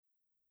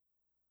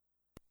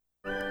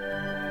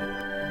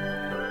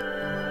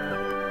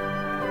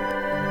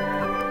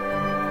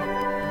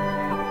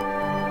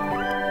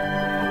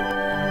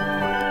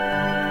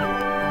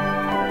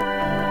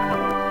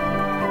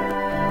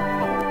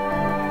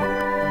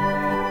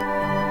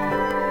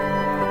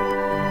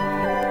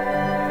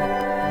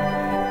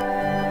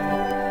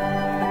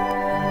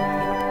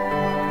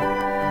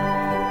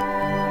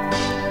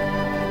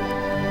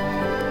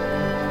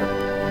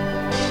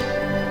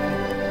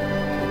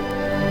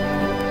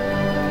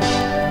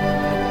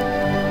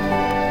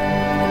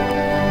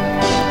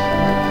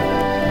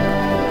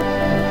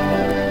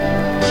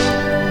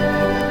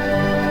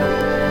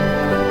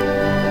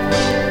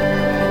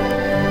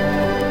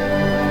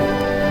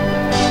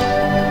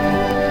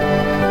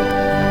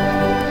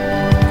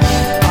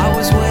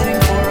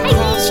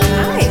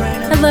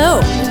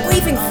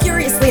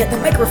the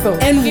microphone.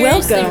 And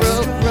Furiously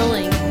welcome.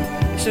 rolling.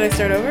 Should I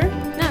start over?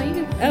 No, you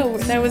can. Oh,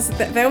 that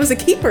was a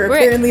keeper. We're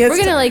Apparently,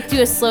 gonna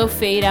do a slow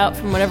fade out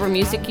from whatever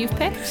music you've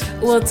picked.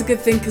 Well, it's a good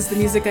thing because the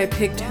music I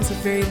picked has a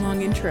very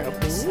long intro,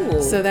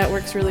 Ooh. so that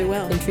works really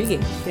well.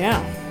 Intriguing.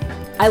 Yeah,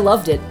 I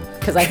loved it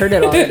because I heard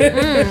it already.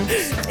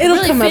 it'll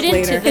really come up fit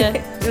into later.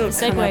 the It'll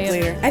segue come up of-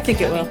 later. I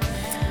think it will.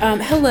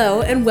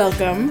 Hello and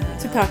welcome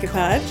to Pocket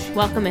Pod,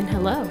 Welcome and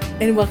hello.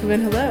 and welcome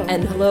and hello.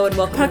 And hello and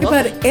welcome. Pocket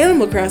welcome. Pod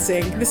Animal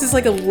Crossing. This is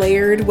like a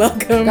layered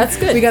welcome. That's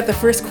good. We got the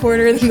first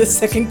quarter, then the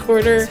second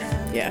quarter.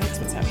 Yeah, that's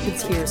what's happening.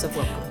 Tiers of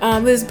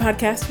welcome. This is a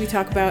podcast. We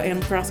talk about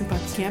Animal Crossing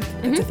Pocket Camp.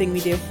 It's a thing we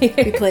do.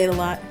 We play it a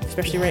lot,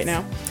 especially right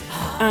now.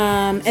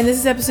 And this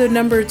is episode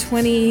number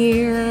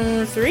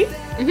 23.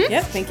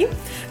 Yep, thank you.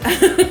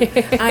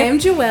 I am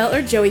Joelle,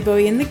 or Joey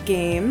Bowie in the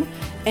game.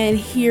 And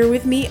here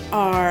with me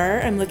are,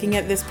 I'm looking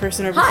at this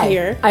person over Hi,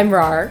 here. I'm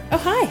Rar. Oh,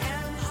 hi.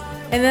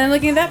 And then I'm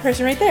looking at that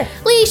person right there.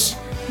 Leash.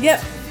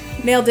 Yep.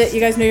 Nailed it. You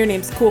guys know your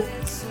names. Cool.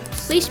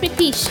 Leash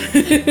McPeash.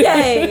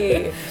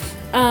 Yay!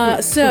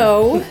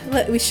 So,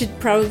 we should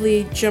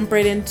probably jump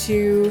right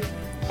into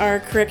our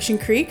Correction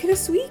Creek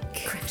this week.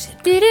 Correction.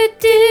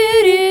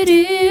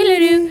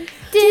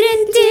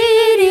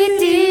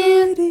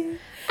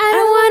 I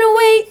don't want to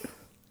wait.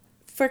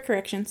 For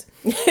corrections.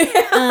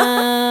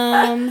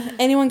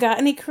 Anyone got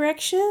any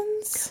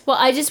corrections? Well,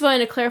 I just wanted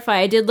to clarify.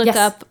 I did look Yes.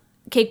 up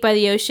Cake by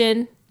the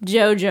Ocean.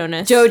 Joe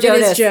Jonas. Joe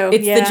Jonas. Joe,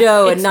 It's yeah. the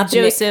Joe and It's not the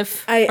Nick.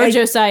 Joseph or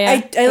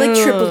Josiah. I like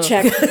triple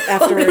check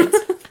afterwards.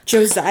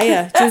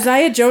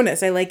 Josiah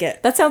Jonas. I like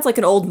it. That sounds like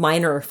an old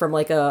miner from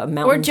like a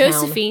mountain or town.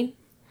 Josephine.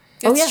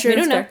 Oh It's yeah, true. we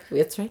don't know.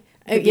 That's right.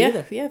 Could be Yeah,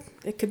 either. yeah.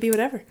 It could be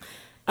whatever.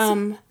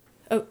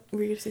 Oh,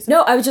 were you gonna say something?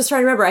 No, I was just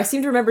trying to remember. I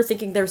seem to remember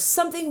thinking there was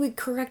something we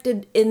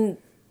corrected in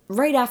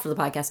right after the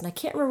podcast, and I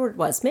can't remember what it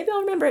was. Maybe I'll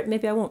remember it.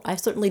 Maybe I won't. I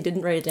certainly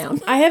didn't write it down.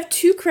 I have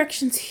two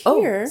corrections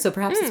here. Oh, so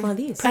perhaps it's one of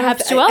these.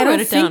 Perhaps I Joelle don't wrote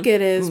it think down.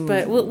 it is,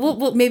 but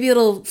we'll maybe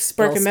it'll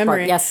spark It'll a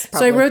memory. spark- yes, So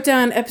I probably. wrote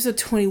down episode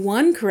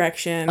 21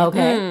 correction.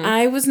 Okay.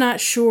 I was not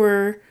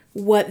sure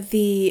what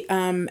the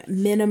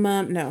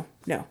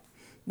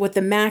what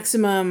the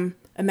maximum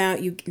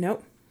amount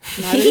nope.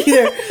 Not it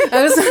either.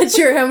 I was not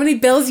sure how many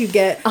bells you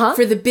get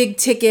for the big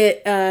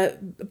ticket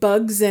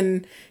bugs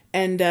and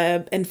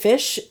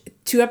fish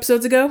 2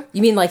 episodes ago.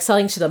 You mean like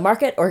selling to the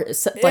market or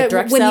like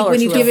direct when sell? you, when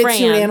or you to give a it to an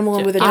Fran.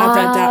 animal with a Ah,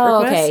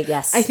 dot request. okay,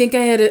 yes. I think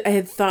I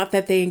had thought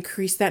that they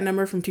increased that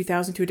number from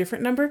 2,000 to a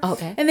different number.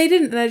 Okay. And they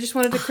didn't, and I just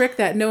wanted to correct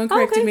that. No one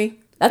corrected okay. me.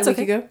 That's a week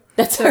okay. ago.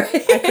 That's all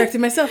right. I corrected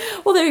myself.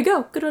 Well, there you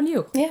go. Good on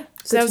you. Yeah.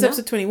 So Good that was to know.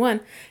 episode 21.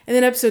 And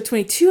then episode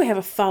 22, I have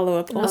a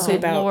follow-up also Oh,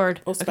 about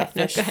Lord. also Okay, about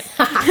no, fish. go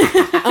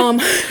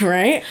ahead.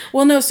 Right?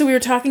 Well, no, so we were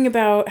talking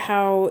about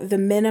how the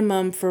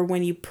minimum for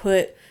when you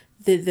put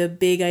the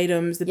big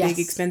items, the Yes. big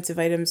expensive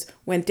items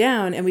went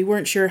down, and we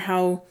weren't sure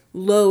how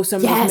low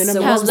some Yes. of So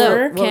those how minimums low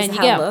were. what was can you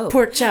how go? low?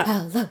 Pork chop.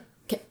 Hello.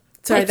 Okay.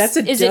 Sorry, that's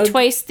a Is Doug it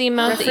twice the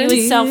amount that you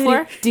would sell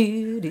for?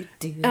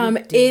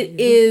 It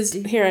is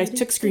here. I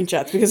took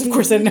screenshots because, of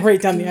course, I didn't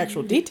write down the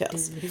actual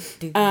details.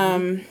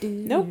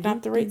 Nope,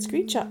 not the right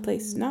screenshot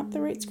place. Not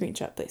the right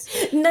screenshot place.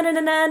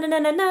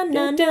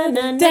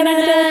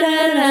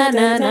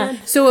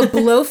 So a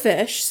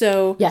blowfish.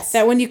 So Yes.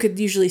 that one you could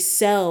usually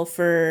sell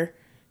for.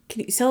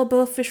 Can you sell a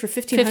blowfish for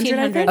 1,500?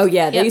 I think. Oh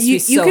yeah, they Yeah. used to You, be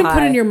so you can high.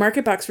 put in your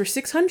market box for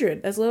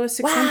 600, as low as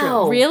 600.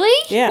 Wow. Really?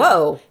 Yeah.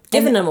 Whoa,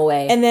 giving them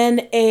away. And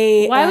then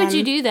a Why would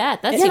you do that?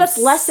 yeah, that's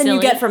less than you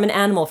get from an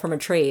animal from a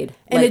trade.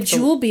 and Like a the-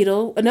 jewel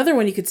beetle, another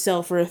one you could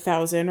sell for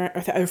 1,000 or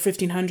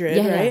 1,500,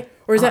 Yeah, yeah. right?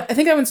 Or is that? I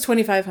think that one's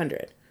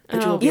 2,500. The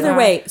jewel beetle. Either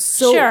way,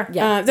 so Sure.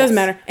 Yeah, It doesn't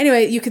yes. matter.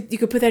 Anyway, you could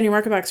put that in your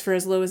market box for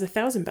as low as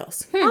 1,000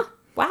 bells.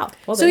 Wow.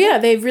 Well, So yeah,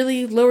 they've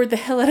really lowered the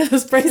hell out of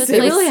those prices. they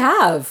really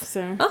have.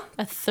 So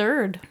a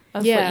third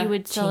of Yeah. what you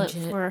would sell it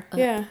Change it for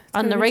yeah, it's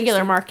on kind the of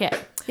regular interesting.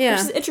 market. Yeah,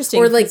 Which is interesting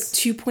Or like 'cause-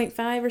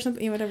 2.5 or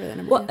something, whatever that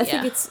number. Well, I is.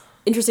 think Yeah. it's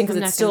interesting because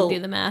I'm it's not still going to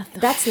do the math.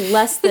 that's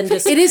less than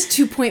just It is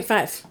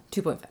 2.5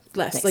 2.5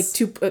 less, Nice. like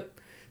 2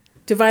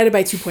 divided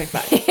by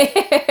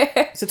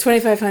 2.5. So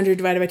 2,500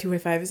 divided by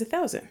 2.5 is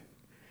 1,000.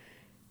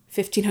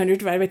 1,500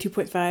 divided by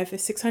 2.5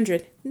 is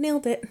 600.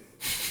 Nailed it.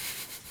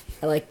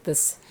 I like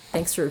this.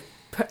 Thanks for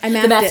I the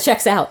mathed math it.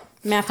 checks out.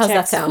 Math How's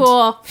checks. that sound?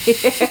 Cool.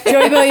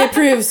 Joey Bowie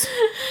approves.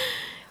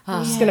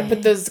 I'm just gonna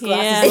put those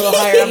glasses Yeah. a little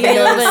higher up my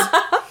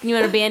nose. You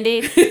want a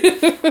Band-Aid?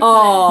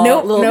 Oh,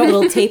 Nope,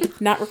 little tape.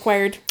 Not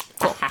required.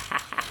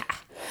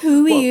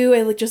 Who are you?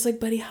 I look just like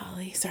Buddy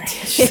Holly. Sorry.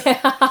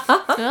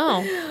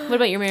 Oh. What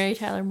about your Mary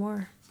Tyler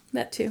Moore?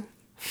 That too.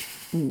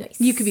 Nice.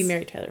 You could be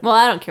Mary Tyler. Well,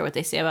 I don't care what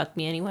they say about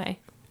me anyway.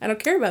 I don't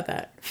care about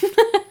that.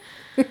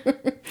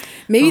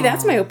 Maybe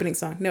that's my opening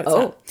song. No, it's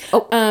not.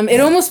 Oh. It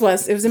almost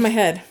was. It was in my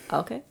head.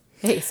 Okay.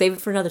 Hey, save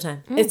it for another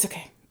time. It's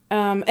okay.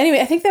 Anyway,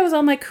 I think that was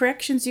all my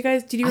corrections. You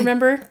guys, did you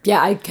remember?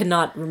 Yeah, I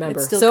cannot remember.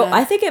 It's still So good.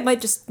 I think it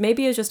might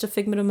maybe it's just a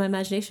figment of my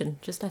imagination.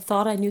 Just I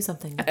thought I knew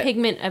something.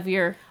 Pigment of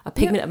your... A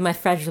pigment of my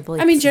fragile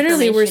beliefs. I mean,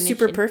 generally we're Imagination.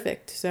 super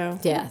perfect. So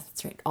yeah,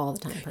 that's right. All the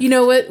time. you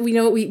know what? We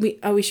know what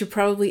we should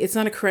probably. It's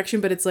not a correction,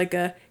 but it's like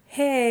a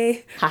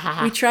hey.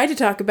 We tried to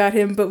talk about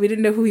him, but we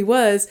didn't know who he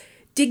was.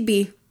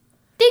 Digby.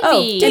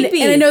 Digby.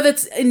 Digby. And I know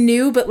that's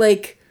new, but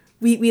like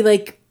we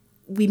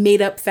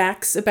made up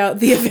facts about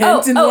the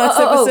event in the last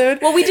episode.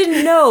 Well, we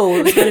didn't know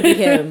it was going to be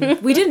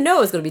him. We didn't know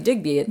it was going to be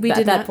Digby at did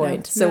that not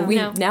point. know.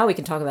 So now we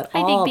can talk about Hi,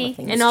 all Digby. the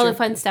things. And all the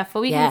fun stuff.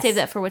 But we can Yes. save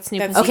that for what's new.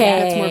 That's- Pussy. okay.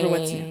 That's more of a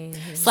what's new.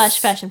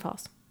 / Fashion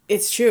Falls.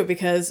 It's true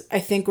because I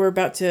think we're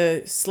about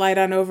to slide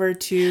on over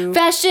to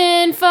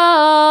Fashion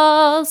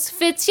Falls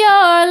fits your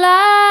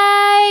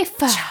life.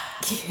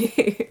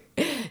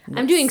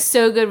 I'm doing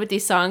so good with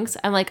these songs.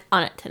 I'm like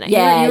on it tonight.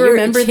 Yeah, You you're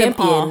remember a them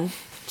champion. all.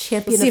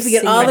 Champion. see of if we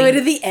get all the way singing.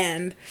 to the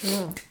end.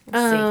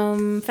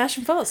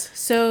 Fashion Falls.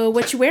 So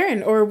what you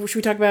wearing? Or should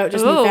we talk about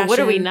just new Oh, fashion? what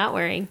are we not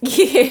wearing?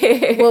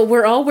 Well,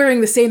 we're all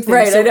wearing the same thing.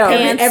 Right, so I know.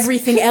 Pants.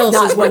 Everything else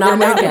Not, is we're what not we're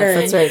wearing not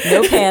pants. wearing.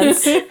 That's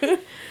right. No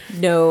pants.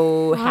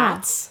 No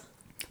hats.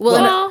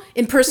 Well,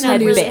 In personal not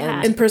news, really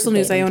hats. in personal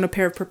news, I Band. own a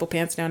pair of purple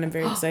pants now, and I'm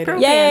very excited.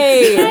 Purple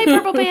Yay! pants. Hi,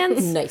 purple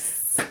pants.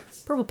 Nice.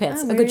 Purple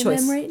pants. I'm A good wearing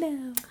choice. them right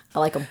now. I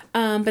like them.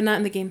 But not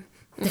in the game.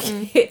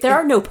 There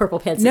are no purple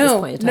pants at this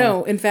point in time.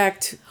 No. In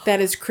fact, that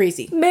is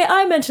crazy. May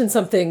I mention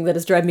something that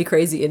is driving me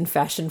crazy in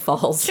Fashion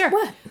Falls? Sure.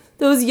 What?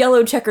 Those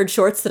yellow checkered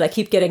shorts that I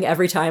keep getting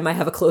every time I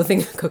have a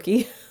clothing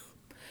cookie.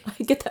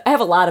 I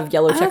have a lot of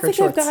yellow I don't checkered think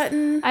I've shorts.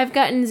 gotten. I've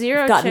gotten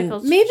zero Gotten-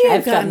 checkles. Maybe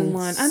I've gotten gotten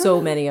one. I don't so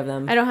know. many of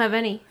them. I don't have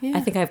any.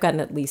 I think I've gotten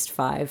at least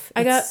 5.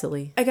 I got It's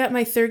silly. I got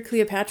my third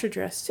Cleopatra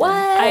dress. Today. What?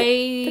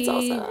 I That's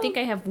awesome. think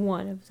I have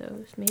one of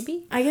those,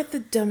 maybe. I get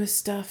the dumbest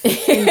stuff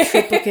in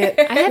triplicate.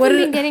 I haven't What been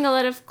did- getting a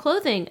lot of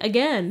clothing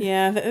again.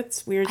 Yeah,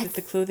 that's weird that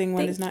the clothing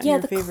one is not in Yeah,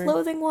 your the favor.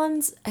 clothing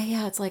ones.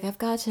 Yeah, it's like I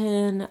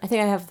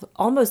think I have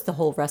almost the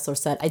whole wrestler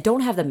set. I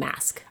don't have the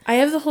mask. I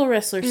have the whole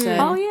wrestler set.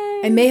 Oh, yay.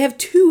 I may have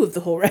 2 of the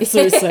whole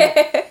wrestler set.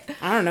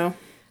 I don't know.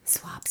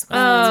 Swaps.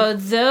 Oh,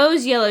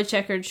 those yellow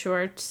checkered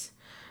shorts.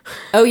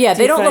 Oh yeah,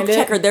 they you don't look find it?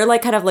 checkered. They're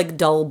like kind of like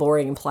dull,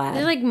 boring plaid.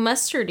 They're like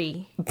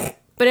mustardy.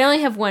 But I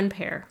only have one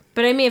pair.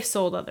 But I may have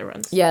sold other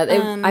ones. Yeah,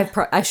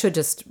 I should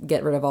just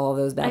get rid of all of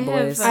those bad I have,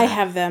 boys. I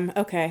have them.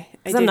 Okay.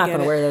 I 'Cause I'm did not get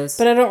gonna it. wear those.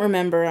 But I don't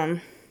remember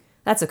them.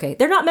 That's okay.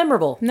 They're not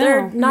memorable. No,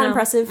 They're not no.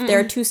 impressive. They're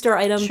a 2-star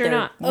item. Sure They're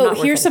not. Oh, not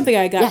worth here's it. something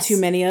I got Yes. too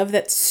many of.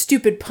 That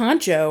stupid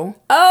poncho.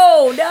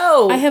 Oh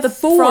no! I have the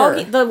 4.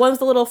 frog, the ones with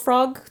the little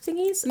frog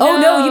thingies. Oh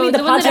no, you mean the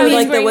the one that poncho? I was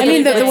Like the wearing one, I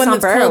mean, the like one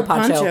that's sombrero called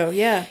poncho.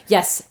 Yeah.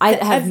 Yes, I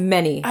have I've-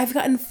 many. I've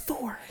gotten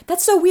 4.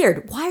 That's so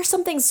weird. Why are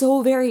some things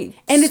so very?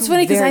 And it's so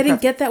funny because very I didn't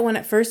preferred? get that one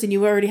at first, and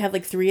you already had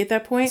like 3 at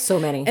that point. So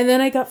many. And then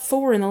I got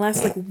 4 in the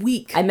last like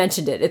week. I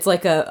mentioned it. It's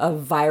like a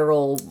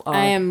viral.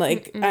 I am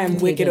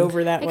wicked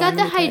over that I one. got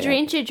the let me tell ya.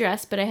 hydrangea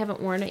dress, but I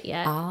haven't worn it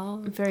yet.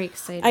 Oh. I'm very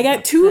excited. I got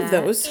about 2 of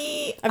that. those.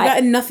 I've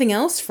gotten nothing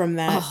else from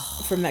that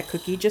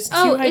cookie. Just 2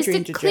 Oh, is hydrangea the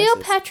dresses.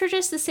 Cleopatra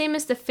dress the same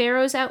as the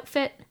Pharaoh's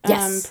outfit?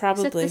 Yes.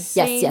 Probably. Is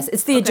that the Yes, yes.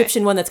 It's the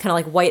Egyptian one that's kind of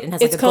like white and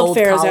has It's like a called gold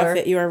Pharaoh's collar.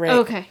 outfit. You are right.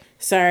 Okay.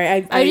 Sorry, I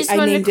just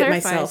wanted named to it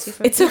clarify. myself. See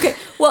if I- It's okay.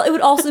 Well, it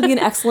would also be an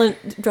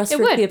excellent dress It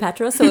for would.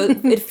 Cleopatra, so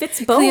it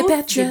fits both.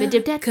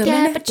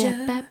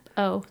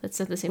 Oh, that's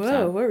not the same Whoa,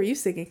 song. what were you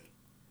singing?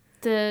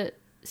 The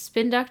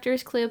Spin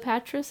Doctors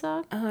Cleopatra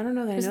song? Oh, I don't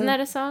know that. Isn't that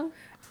a song?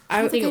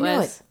 I think it I know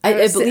was. I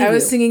was, believe I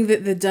was you. singing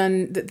the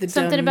dumb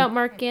Something about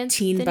Mark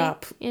Anthony. teen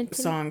bop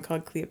Anthony? song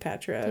called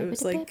Cleopatra. It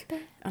was like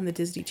on the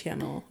Disney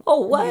Channel.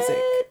 Oh, what? Music.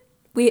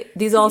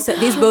 These both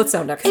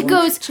sound excellent. It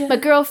goes, my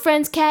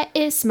girlfriend's cat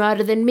is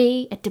smarter than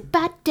me.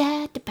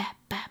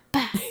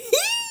 Da-ba-da-da-ba-ba-ba.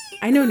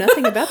 I know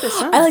nothing about this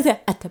song. I like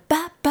that.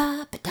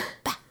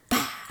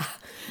 At-da-ba-ba-ba-da-ba.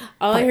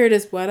 All I heard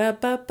is what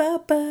up ba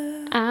ba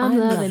ba. I'm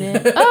loving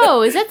it.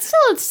 Oh, is that still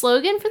a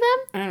slogan for them?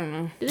 I don't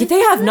know. They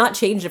have not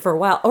changed it for a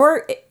while.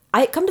 Or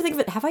I come to think of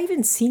it, have I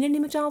even seen any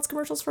McDonald's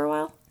commercials for a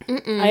while?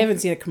 I haven't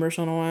seen a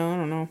commercial in a while. I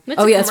don't know. It's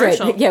Oh a yeah, that's right.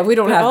 commercial. Yeah, we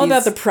don't have All these-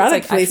 about the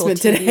product it's like actual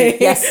placement TV. today.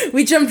 Yes,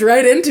 We jumped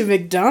right into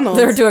McDonald's.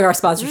 they're doing our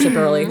sponsorship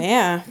early.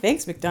 Yeah,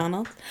 thanks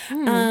McDonald's.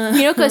 You know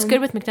what goes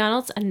good with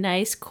McDonald's? A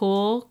nice,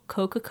 cool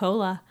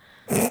Coca-Cola.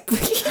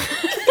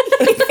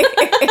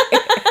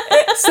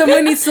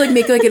 Someone needs to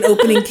make an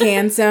opening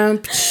can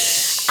sound.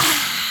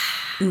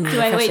 Do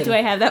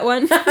I have that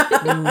one?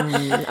 I'm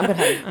gonna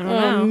have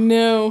Oh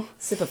no. a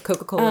sip of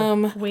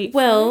Coca-Cola. Wait.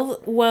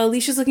 Well, while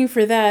Alicia's looking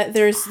for that,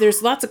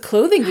 there's lots of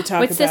clothing to talk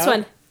What's about. this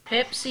one?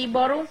 Pepsi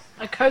bottle,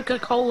 a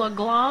Coca-Cola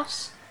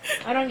glass.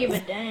 I don't give a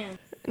damn.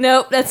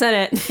 Nope, that's not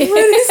it.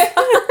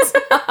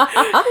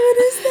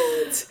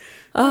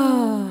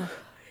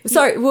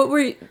 Sorry, what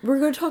we're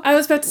going to talk I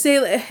was about to say,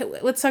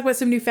 let's talk about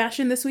some new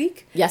fashion this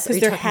week. Yes, are because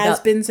you there talking has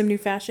about been some new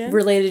fashion.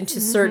 related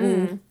to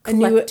certain A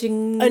new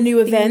collecting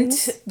event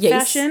things? Yes.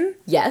 fashion.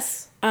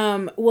 Yes.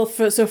 Well,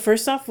 so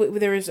first off,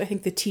 there was I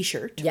think the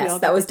T-shirt. We all Yes,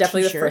 got that was the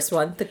definitely the T-shirt. first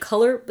one. The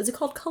color, is it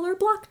called color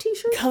block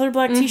t-shirt? Color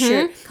block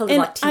T-shirt. Color And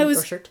block tee I or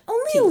was shirt.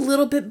 only a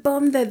little bit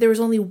bummed that there was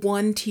only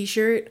one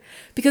T-shirt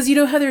because you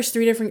know how there's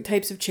 3 different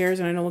types of chairs,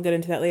 and I know we'll get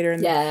into that later.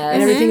 And, Yes.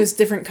 and everything was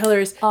different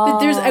colors.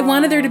 But I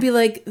wanted there to be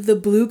the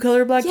blue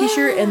color block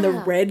T-shirt and the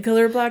Yeah. red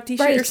color block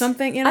T-shirt or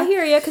something. You know. I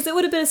hear you, because it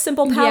would have been a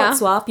simple palette Yeah.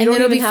 swap. You and don't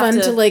it'll be even fun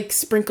have to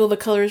sprinkle the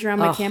colors around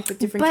my camp with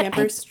different But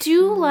campers. I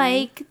do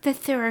like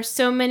that there are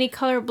so many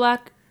color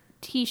block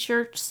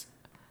T-shirts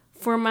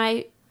for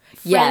my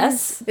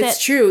Yes. that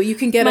It's true. You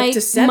can get my up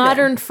to 7.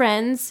 modern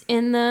friends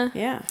in the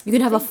Yeah. You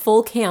can have a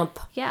full camp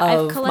Yeah, I've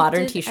of collected-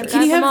 modern I've t-shirts. got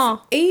Can you them have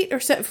all. 8 or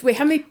 7? Wait,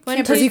 how many? One,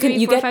 campers? two, You can three,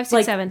 you four, get five, six,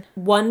 like 7.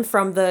 one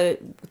from the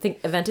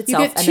event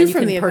itself, get and 2 then you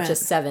from can the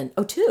purchase event. 7.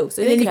 Oh, 2.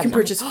 So And then you have can 9.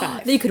 purchase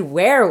 5. Then you could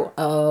wear.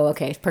 Oh,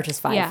 okay. Purchase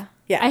 5. Yeah.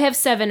 Yeah. I have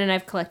 7 and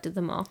I've collected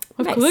them all.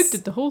 Nice.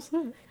 the whole set.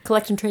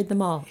 Collect and trade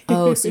them all.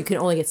 Oh, so you can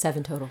only get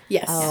 7 total.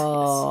 Yes.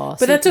 Oh, But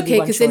so that's you can be okay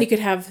one because then you short. could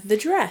have the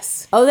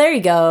dress. Oh, there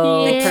you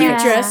go. Yeah. Cute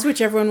Perfect. dress, which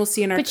everyone will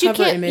see in our But you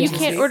cover can't image. you this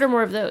can't week. order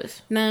more of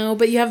those. No,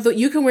 but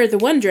you can wear the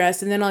one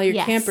dress, and then all your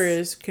Yes.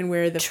 campers can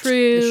wear the the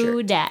True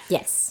shirt. dat.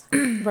 Yes.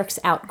 Works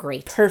out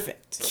great.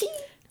 Perfect.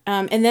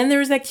 And then there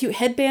was that cute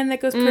headband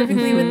that goes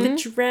perfectly with the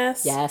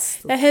dress. Yes.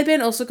 That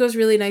headband also goes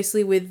really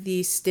nicely with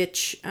the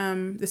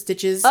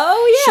stitches.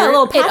 Oh, yeah. A shirt.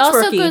 little It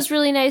also patchworky. goes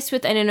really nice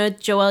with, and I know,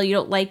 Joelle, you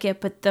don't like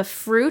it, but the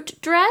fruit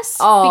dress,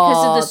 Oh,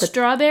 because of the the-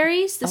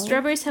 strawberries. The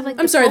strawberries have like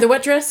I'm sorry, the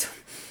what dress?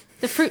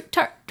 the fruit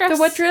tart dress. The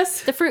what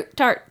dress? The fruit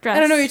tart dress. I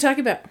don't know what you're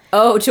talking about.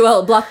 Oh,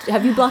 Joelle,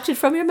 have you blocked it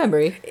from your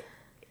memory?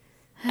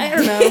 I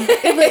don't know.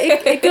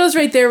 It goes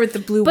right there with the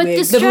blue But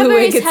wig. the blue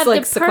wig, strawberries it's, have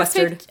like, the perfect.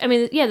 sequestered. I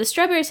mean, yeah, the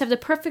strawberries have the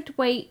perfect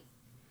white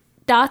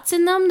dots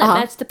in them that Uh-huh.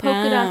 match the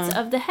polka dots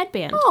of the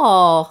headband.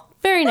 Oh.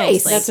 Very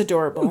nice. nicely. That's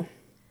adorable.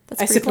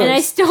 That's I pretty suppose. And I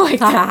still like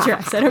that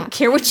dress. I don't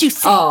care what you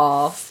say.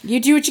 Oh.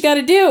 You do what you got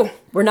to do.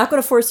 We're not going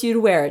to force you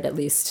to wear it, at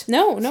least.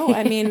 No.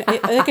 I mean,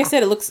 like I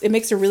said, it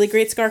makes a really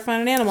great scarf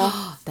on an animal.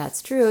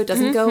 That's true. It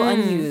doesn't go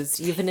unused,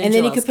 even in And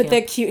then you Joelle's could put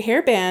camp. that cute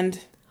hairband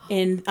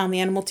on the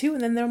animal too,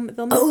 and then they'll make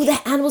Oh, the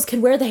animals can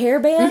wear the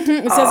hairband?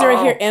 It says it right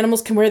here,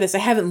 animals can wear this. I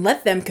haven't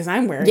let them because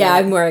I'm wearing Yeah, it.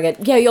 I'm wearing it.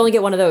 Yeah, you only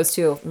get one of those,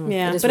 too.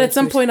 Yeah, it is but really at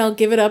some cute. point I'll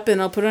give it up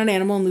and I'll put it on an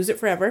animal and lose it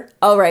forever.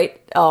 Oh, right.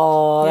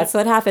 Oh, that's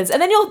what happens. And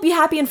then you'll be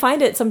happy and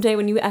find it someday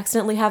when you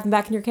accidentally have them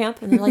back in your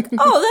camp. And you're like,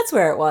 oh, that's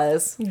where it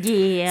was.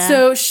 Yeah.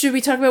 So should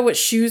we talk about what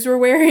shoes we're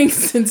wearing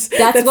since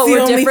That's what the we're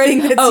only different. thing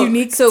that's oh,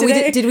 unique so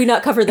today? did we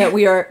not cover that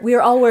we are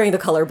all wearing the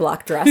color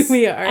block dress?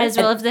 We are. as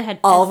well as the head.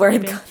 Oh, all as the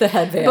wearing headband. the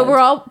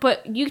headband.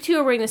 But you two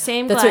are wearing the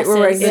same That's glasses. right. We're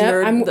wearing the Yeah,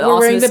 nerd. we're wearing the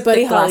awesomeness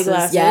Buddy thick Holly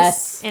glasses.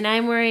 Yes. And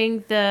I'm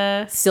wearing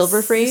the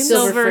Silver frames.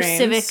 Silver silver frames.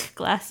 Civic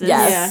glasses.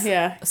 Yes.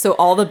 Yeah. So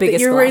all the But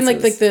biggest. you're wearing like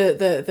glasses.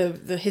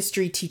 the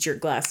history teacher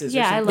glasses.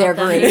 Yeah, I or love They're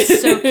them. great. They're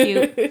so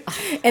cute. and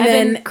I've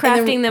then been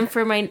crafting them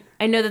for my.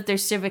 I know that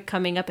there's Civic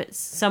coming up at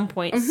some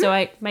point,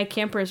 so my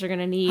campers are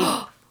gonna need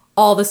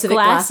all the civic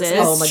glasses.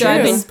 glasses. Oh my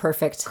True. goodness,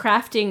 perfect.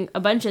 crafting a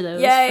bunch of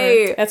those.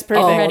 Yay! That's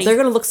perfect. Oh, Ready. they're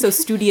gonna look so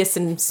studious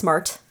and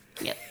smart.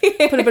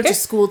 Put a bunch of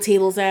school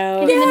tables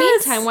out. In the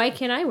Yes. meantime, why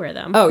can't I wear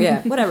them? Oh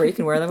yeah, whatever. You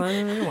can wear them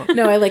whenever you want.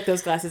 No, I like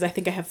those glasses. I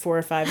think I have 4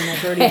 or 5, and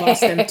I've already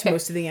lost them to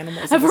most of the animals.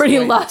 at I've this already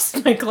point.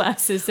 lost my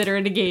glasses that are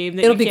in a game.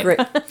 That It'll you be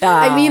can't- great.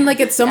 I mean, like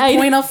at some I-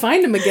 point I'll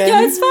find them again.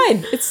 yeah, it's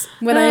fine. It's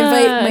when I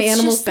invite my It's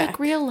animals just back. like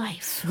real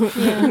life.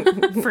 Yeah,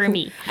 for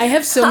me. I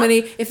have so many.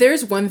 If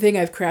there's one thing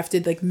I've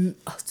crafted like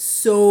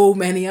so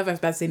many of, I was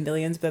about to say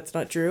millions, but that's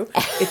not true.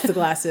 It's the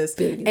glasses,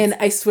 and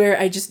I swear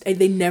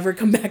they never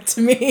come back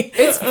to me.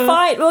 it's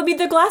fine. Well, I mean,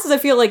 the glasses. I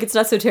feel like it's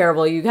not so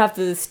terrible. You have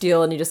to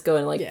steal and you just go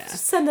and like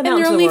send them and out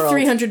they're into only the world.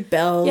 300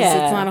 bells.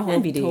 Yeah, It's not a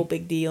NBD. whole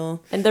big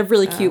deal. And they're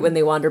really cute when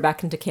they wander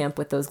back into camp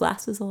with those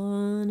glasses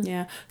on.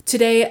 Yeah.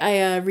 Today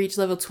I reached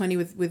level 20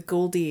 with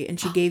Goldie, and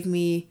she gave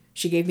me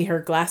her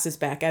glasses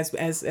back as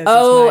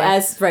Oh, my-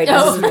 as right,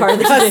 as part of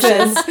the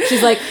traditions.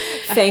 She's like,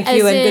 "Thank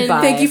you As and in,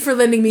 goodbye." Thank you for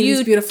lending me these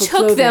You beautiful took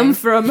clothing. them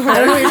from her. I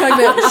don't know what you're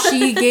talking about.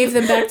 She gave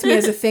them back to me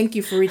as a thank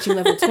you for reaching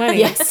level 20.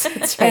 Yes,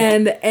 that's right.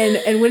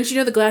 And wouldn't you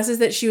know, the glasses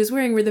that she was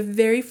wearing were the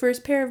very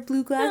first pair of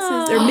blue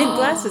glasses or mint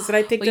glasses that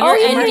I picked Well, up.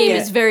 your at the end game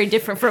market. is very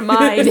different from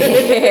mine.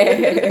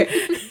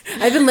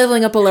 I've been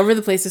leveling up all over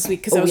the place this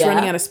week because I was yeah?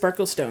 running out of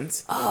sparkle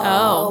stones.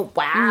 Oh,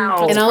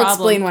 wow. And I'll problem.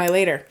 explain why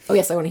later. Oh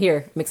yes, I want to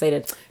hear. I'm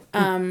excited.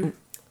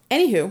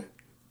 Anywho,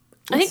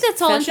 I think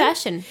that's all in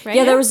Fashion? fashion, right?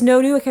 Yeah, there was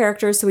no new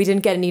characters, so we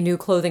didn't get any new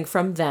clothing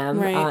from them,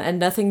 Right. and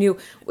nothing new.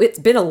 It's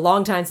been a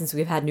long time since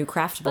we've had new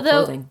craftable Although-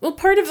 clothing. well,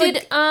 part of Did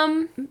like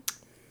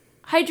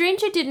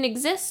hydrangea didn't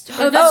exist?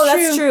 Oh,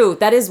 That's true.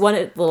 That is one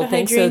little The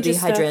thing. So the hydrangea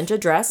stuff. hydrangea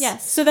dress.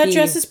 Yes. so that the-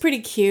 dress is pretty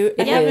cute.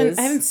 I It haven't is.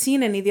 I haven't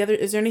seen any of the other.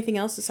 Is there anything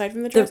else aside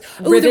from the dress?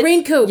 The ribbit-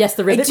 raincoat. yes,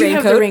 the ribbit I do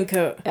have the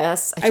raincoat. raincoat.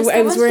 Yes, I was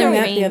what's wearing the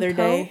that the other raincoat?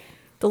 day.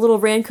 the little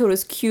raincoat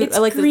is cute. It's I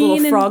like the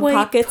green little frog and white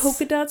pockets.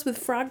 polka dots with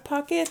frog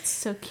pockets.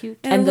 So cute.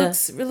 And, And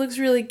it looks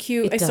really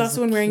cute. It I saw does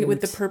someone look wearing it with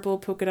the cute. purple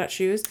polka dot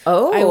shoes.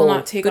 Oh, I will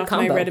not take good off my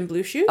combo. red and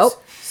blue shoes. Oh.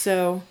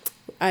 So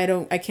I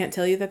can't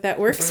tell you that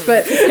works,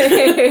 but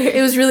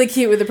it was really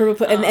cute with the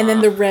purple and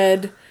then the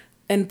red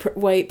and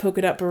white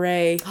polka dot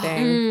beret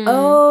thing.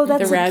 Oh, that's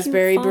The a cute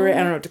raspberry font. beret. I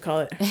don't know what to call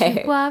it.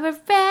 Hey. Well, a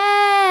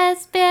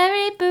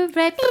raspberry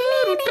beret.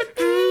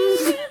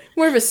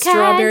 More of a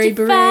strawberry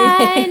beret.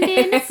 Find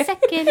in a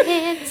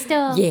secondhand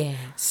store. Yeah.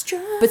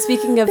 But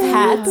speaking of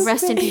hats,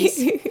 Rest in peace.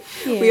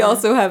 we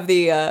also have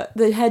the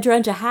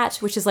hydrangea hat,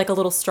 which is like a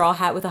little straw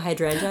hat with a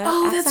hydrangea.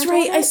 Oh, that's accent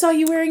right. on I it. saw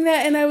you wearing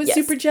that, and I was Yes.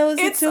 super jealous.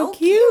 It's so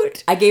cute.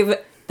 cute. I gave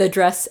the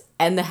dress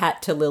and the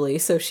hat to Lily,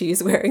 so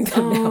she's wearing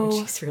them now. And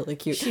she's really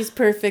cute. She's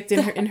perfect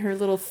in her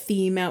little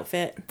theme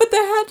outfit. But the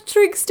hat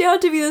shrinks down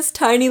to be this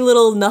tiny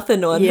little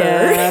nothing on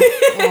her.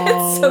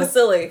 It's so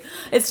silly.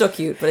 It's so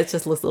cute, but it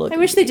just looks a little. I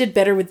wish they did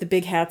better with the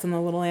big hats on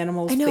the little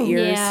animals. I know. The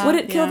ears. Yeah. Would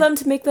it kill them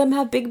to make them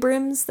have big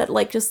brims that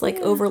just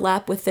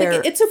overlap with their?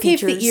 Like, it's okay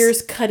features? if the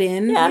ears cut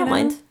in. Yeah, I don't you know?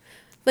 mind.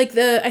 Like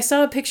I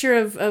saw a picture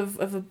of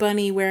a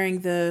bunny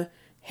wearing the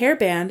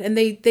hairband, and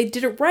they did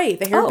it right.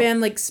 The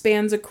hairband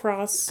spans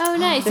across. Oh,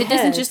 nice. the It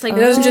doesn't head. just It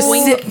doesn't just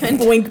boink. sit and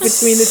boink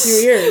between the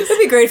two ears. It'd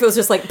be great if it was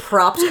just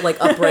propped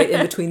upright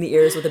in between the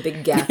ears with a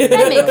big gap.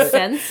 That makes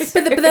sense.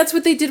 But that's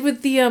what they did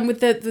with the with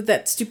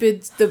that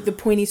stupid the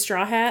pointy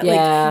straw hat.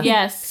 Yeah.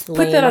 Yes.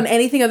 Put that on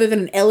anything other than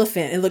an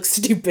elephant, it looks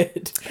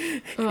stupid.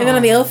 And then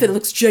on the elephant, it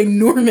looks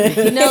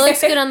ginormous. No, it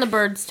looks good on the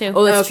birds too.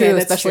 Oh, that's Okay, true.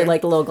 that's Especially true.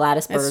 the little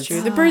Gladys birds. That's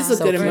true. The birds look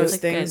So good at cute. most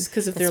Look things good.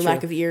 because of their That's lack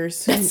true. of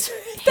ears.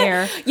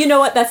 Hair. You know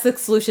what? That's the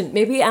solution.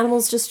 Maybe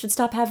animals just should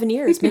stop having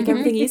ears. Make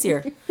everything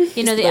easier.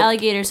 You know, the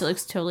alligators, it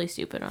looks totally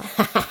stupid on.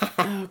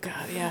 Oh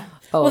god, yeah.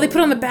 Well, they put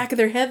it on the back of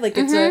their head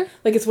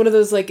it's one of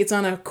those it's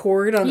on a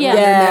cord on Yeah.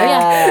 their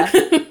neck.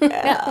 Yeah.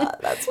 Yeah,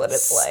 that's what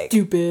it's like.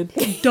 Stupid.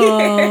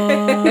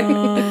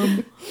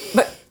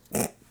 But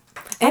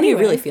how do you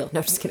really feel?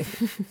 No, just kidding.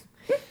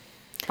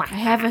 I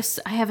have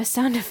a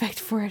sound effect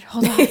for it.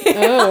 Hold on.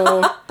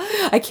 Oh.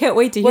 I can't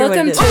wait to hear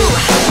Welcome what it to is.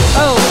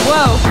 Oh,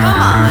 whoa.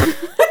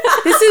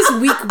 this is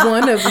week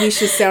 1 of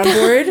Nisha's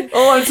soundboard.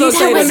 Oh, I'm so If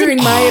you're excited. wondering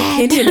my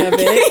opinion of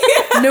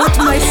it, note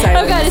my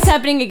silence. Oh god, it's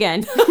happening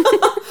again.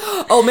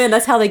 Oh man,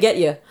 that's how they get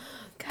you.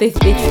 They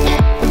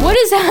What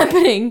is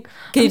happening?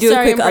 can you I'm do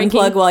sorry, a quick I'm breaking.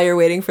 unplug while you're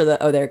waiting for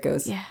the? Oh, there it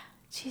goes. Yeah.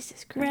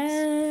 Jesus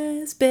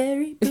Christ.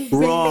 Raspberry.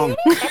 Wrong.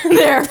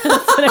 There. That's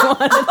what I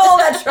wanted. All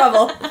that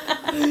trouble.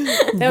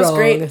 That was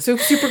great. So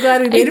super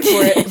glad we made it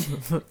for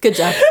it. Good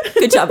job.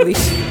 Good job,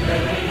 Leash.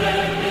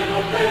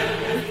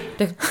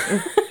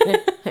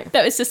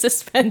 That was just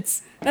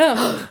suspense.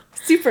 Oh,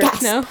 super.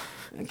 No?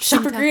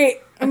 Super great.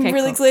 I'm Okay,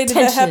 really cool. excited that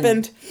Tension.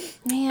 happened.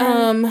 Man,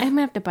 I'm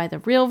gonna have to buy the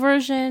real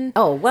version.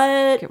 Oh,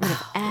 what? Get rid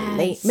of Lame.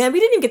 ads. Man, we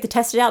didn't even get to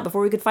test it out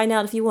before we could find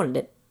out if you wanted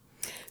it.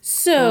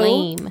 So,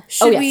 Lame.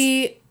 should yes.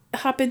 we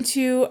hop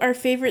into our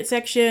favorite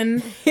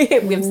section? We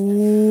have What's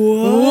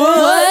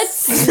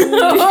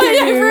oh,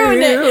 I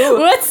ruined it.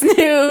 What's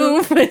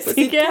new,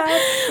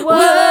 pussycat?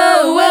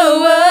 Whoa, whoa,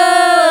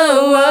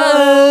 whoa,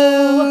 whoa.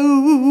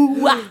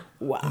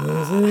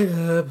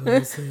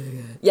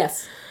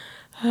 yes.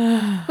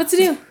 What's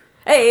new?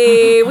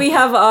 Hey, we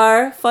have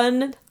our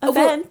fun Well,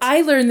 event.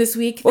 I learned this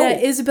week that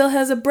Oh. Isabel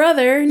has a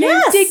brother named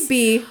Yes.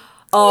 Digby.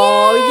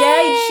 Oh,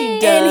 yay, she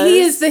does. And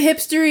he is the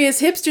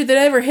hipsteriest hipster that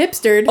ever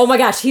hipstered. Oh my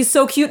gosh, he's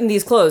so cute in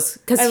these clothes.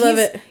 I love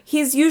it.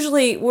 He's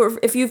usually,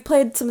 if you've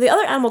played some of the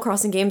other Animal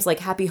Crossing games like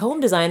Happy Home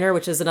Designer,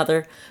 which is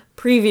another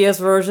previous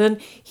version,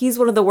 he's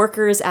one of the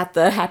workers at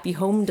the Happy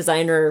Home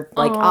Designer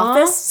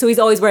office. So he's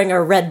always wearing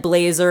a red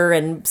blazer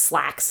and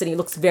slacks, and he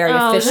looks very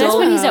Oh, official. that's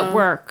when he's at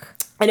work.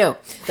 I know,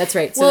 that's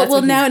right. So well, that's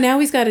when now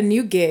he's got a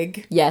new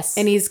gig. Yes.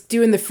 And he's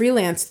doing the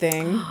freelance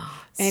thing.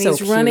 And So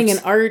he's running cute.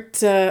 an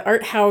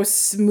art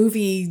house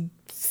movie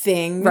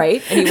thing.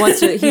 right, and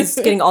he's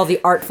getting all the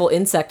artful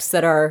insects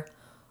that are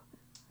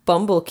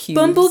bumble cubes.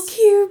 Bumble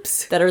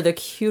cubes. that are the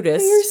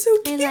cutest. You're so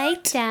I cute.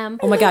 like them.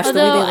 Oh my gosh, the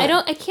way Although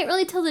they I can't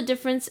really tell the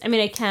difference. I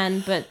mean, I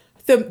can, but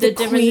The the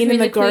difference queen between in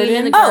the queen garden.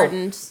 and the Oh.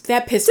 gardens.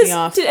 That pissed me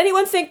off. Did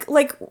anyone think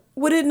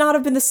would it not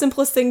have been the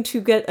simplest thing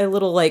to get a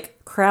little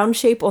crown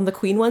shape on the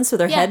queen one so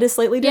their Yeah. head is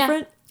slightly Yeah.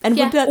 different? And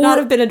Yeah. would that not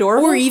have been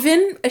adorable? Or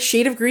even a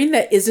shade of green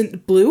that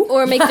isn't blue.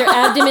 Or make their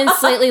abdomen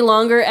slightly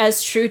longer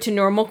as true to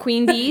normal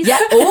queen bees. yeah.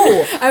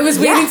 Oh, I was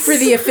waiting Yes. for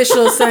the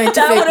official scientific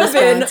that would have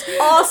been response.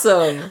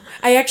 awesome.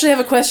 I actually have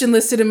a question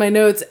listed in my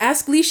notes.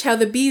 Ask Leash how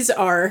the bees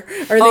are.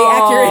 Are they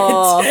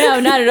Aw. accurate? No,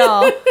 not at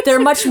all. They're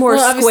much more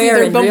Well, obviously square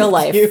they're in real bumble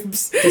life.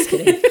 cubes. Just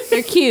kidding.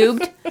 They're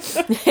cubed.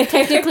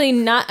 Technically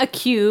not a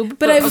cube.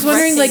 But I was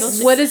wondering,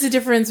 rectangles. what is the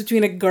difference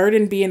between a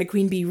garden bee and a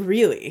queen bee,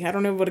 really? I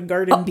don't know what a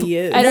garden bee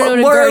is. I don't know what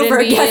a moreover,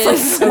 garden bee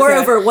yes, is.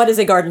 moreover, what is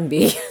a garden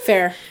bee?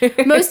 Fair.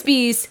 Most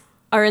bees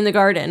are in the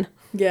garden.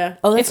 Yeah.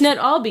 Oh, If not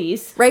all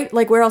bees. right.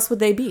 Like where else would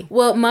they be?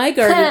 Well, my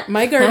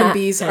garden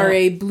bees are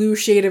a blue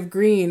shade of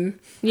green,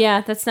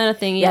 Yeah, that's not a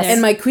thing Yes. either.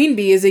 and my queen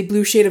bee is a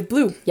blue shade of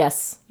blue.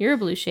 Yes. You're a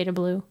blue shade of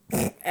blue.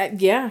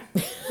 Yeah,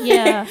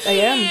 Yeah. I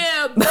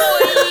am.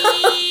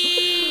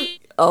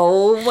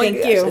 Oh my Thank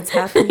gosh, you. it's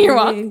happening. You're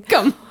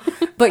welcome.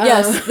 But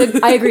yes,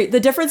 I agree. The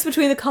difference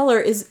between the color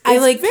is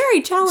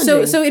very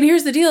challenging. So and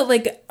here's the deal: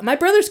 my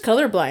brother's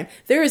colorblind.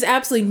 There is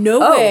absolutely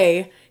no Oh.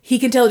 way he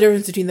can tell the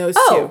difference between those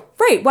two. Oh,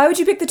 right. Why would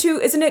you pick the two?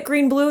 Isn't it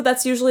green blue?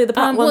 That's usually the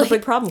one of the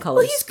big problem colors.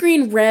 Well, he's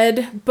green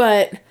red,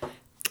 but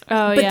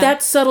Oh, but yeah.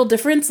 that subtle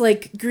difference,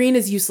 green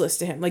is useless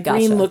to him. Gotcha.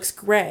 Green looks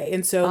gray,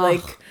 and so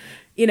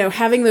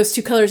having those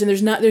two colors, and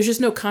there's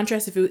just no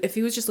contrast. If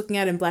he was just looking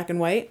at it in black and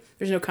white,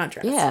 there's no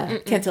contrast. Yeah.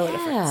 Can't tell the Yeah,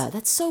 difference.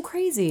 that's so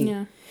crazy.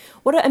 Yeah.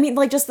 What I mean,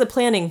 just the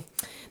planning.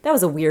 that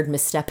was a weird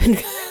misstep. In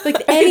Like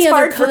any It's other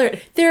hard for- color.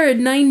 There are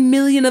 9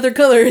 million other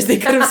colors they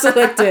could have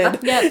selected.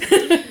 Yep.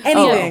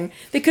 Anything.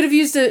 They could have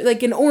used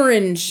like an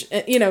orange,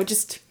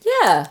 just...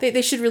 Yeah.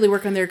 They should really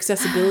work on their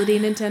accessibility,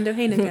 Nintendo.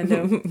 Hey,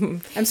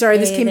 Nintendo. I'm sorry,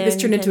 this Hey there,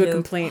 turned into a Nintendo.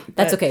 complaint.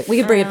 That's but- okay. We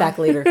can bring it back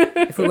later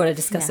if we want to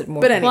discuss it more.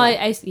 But anyway.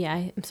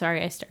 Well, I'm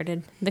sorry I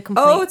started the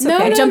complaint. Oh, it's okay.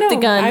 No, I no, jumped no. the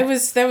gun.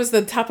 That was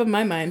the top of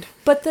my mind.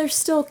 But they're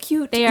still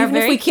cute. They are even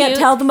if very we can't cute.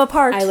 tell them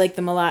apart. I like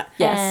them a lot.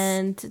 Yes.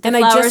 And the And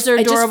flowers are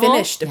I just adorable.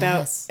 finished about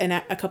Yes.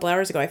 a couple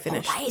hours ago. I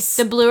finished. Nice.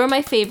 The blue are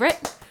my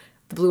favorite.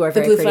 The blue are The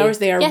very blue pretty. flowers,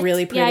 they are Yeah,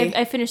 really pretty. Yeah,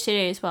 I finished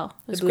today as well.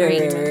 It was the blue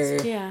great.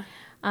 ones. Yeah.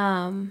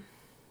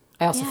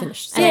 I also Yeah.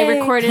 finished. And Yay. I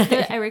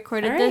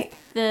recorded All right.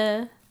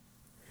 the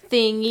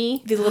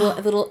thingy. The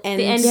little end.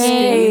 The end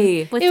Yay.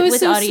 game with, It was with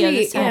so audio sweet,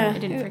 this time. yeah. I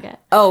didn't forget.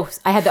 Oh,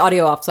 I had the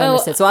audio off, so I Oh,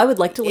 missed it. So I would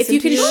like to If listen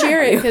you to can your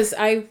share it, audio. because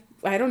I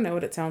don't know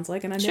what it sounds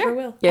like, and I never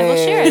will. I will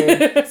share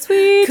it.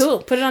 Sweet. Cool.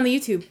 Put it on the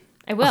YouTube.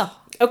 I will.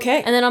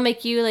 Okay. And then I'll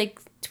make you like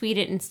tweet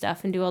it and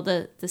stuff and do all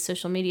the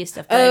social media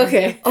stuff. that I don't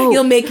Okay. Oh.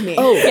 You'll make me.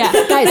 Oh, do. Yeah.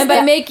 Guys, and by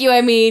that- make you,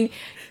 I mean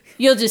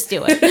you'll just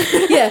do it.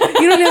 Yeah.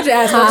 You don't have to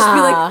ask. I'll just be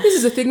like, this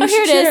is a thing we Oh,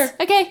 here should it share. is.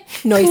 Okay.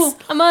 Nice. Cool.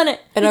 I'm on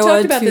it. And We I talked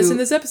wanted about to this in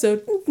this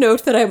episode.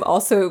 note that I'm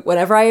also,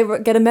 whenever I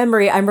get a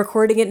memory, I'm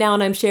recording it now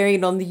and I'm sharing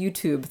it on the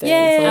YouTube thing.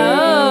 Yay. So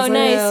Oh, it's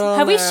nice. all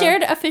Have we there.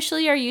 shared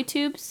officially our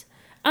YouTubes?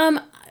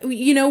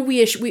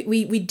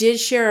 We did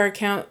share our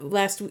account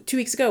 2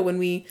 weeks ago when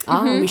we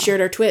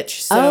shared our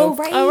Twitch. So, Oh,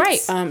 right. Oh,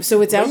 right.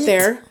 So it's out Right.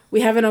 there.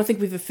 I don't think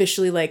we've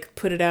officially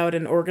put it out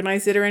and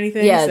organized it or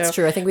anything. Yeah, so. it's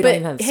true. I think we but, don't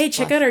even have hey,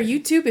 check Splash. out our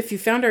YouTube. If you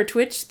found our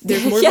Twitch,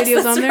 there's more Yes,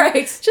 videos that's on there.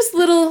 right. Just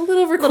little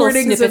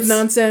recordings of snippets.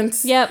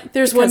 nonsense. Yep.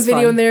 There's one Because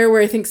video fun. in there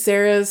where I think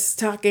Sarah's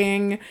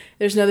talking.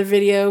 There's another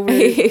video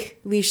where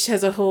Leash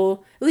has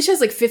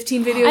like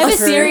 15 videos. I have of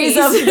a her. series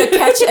of the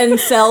catch and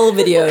sell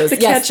videos.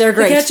 yes, they're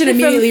great. The catch and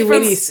immediately From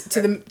release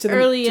to the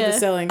early, to the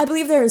selling. I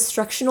believe they're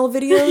instructional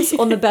videos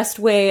on the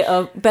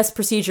best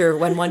procedure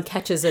when one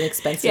catches an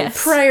expensive.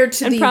 Yes. Prior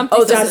to And the prompting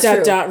this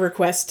is true.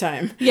 request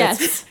time.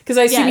 Yes. Because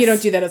I assume you Yes.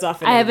 don't do that as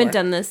often I haven't anymore.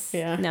 done this.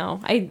 Yeah.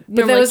 No. I that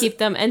normally was- keep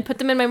them and put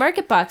them in my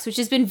market box, which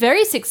has been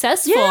very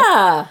successful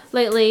Yeah.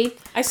 lately.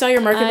 I saw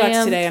your market I, box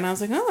um, today, and I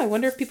was like, oh, I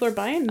wonder if people are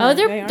buying. Oh,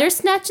 They are. they're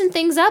snatching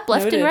things up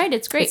left Noted. and right.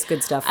 It's great. It's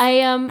good stuff. I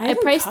I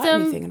haven't priced caught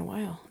them. anything in a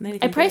while.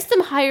 I priced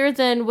them higher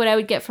than what I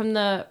would get from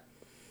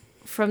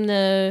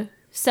the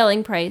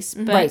selling price,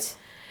 but Right.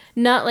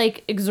 not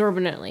like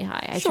exorbitantly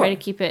high. I Sure. try to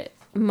keep it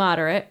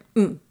moderate.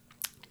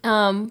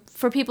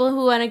 For people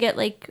who want to get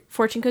like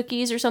fortune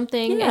cookies or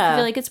something, I Yeah.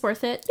 feel like it's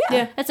worth it.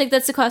 Yeah.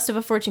 That's the cost of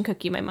a fortune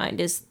cookie in my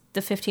mind is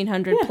the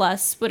 1,500 Yeah.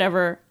 plus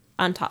whatever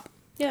on top,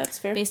 Yeah, that's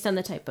fair. based on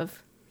the type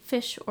of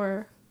fish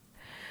or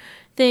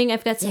thing.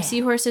 I've got some Yeah.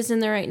 seahorses in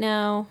there right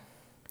now.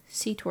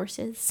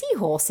 Seahorses.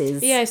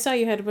 Seahorses. Yeah, I saw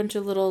you had a bunch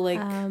of little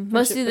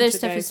Most of their bunch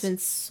stuff has guys. been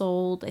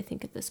sold, I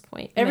think, at this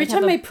point. Every might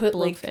have time a I put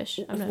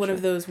blowfish. I'm not one sure.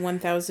 of those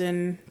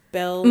 1,000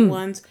 bell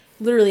ones,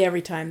 literally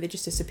every time they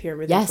just disappear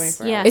within Yes.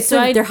 24 Yeah, hours. It's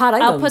so they're hot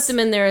I'll items. put them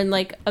in there in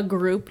like a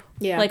group.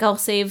 Yeah. Like I'll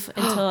save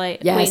until I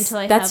Yes, wait until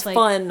I that's have like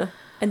fun.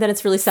 And then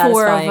it's really 4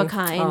 satisfying. of a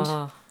kind,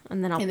 Ah.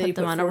 and then I'll And then you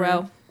put them put on a 4 in.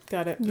 row.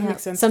 Got it. That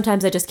makes sense.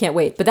 Sometimes I just can't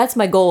wait. But that's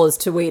my goal is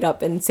to wait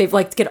up and save,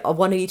 to get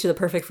one of each of the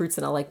perfect fruits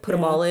and I'll put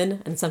them Yeah. all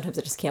in. And sometimes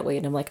I just can't wait.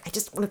 And I'm like, I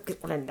just want to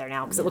get one in there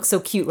now because it looks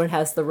so cute when it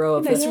has the row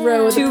of Nice the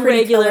row of the two pretty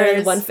regular colors.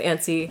 and one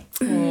fancy.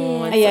 Yeah,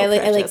 so I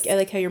precious.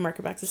 like how your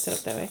market box is set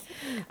up that way.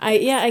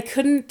 I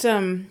couldn't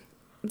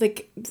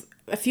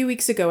a few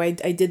weeks ago I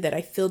did that.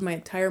 I filled my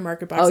entire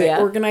market box. Oh, yeah?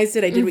 I organized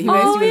it. I did what you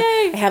guys Oh, do.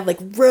 yay. I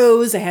had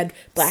rows. I had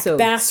black So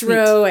bass sweet.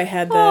 row. I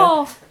had the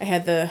Oh.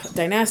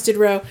 dynastid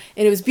row,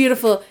 and it was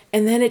beautiful.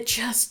 And then it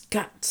just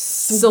got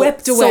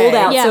swept away. Sold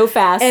out Yeah. so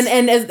fast.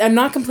 And as, I'm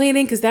not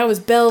complaining because that was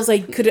bells I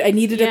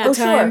needed Yeah. at the Oh,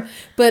 time. sure.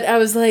 But I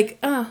was like,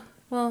 oh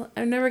well,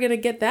 I'm never gonna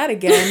get that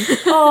again.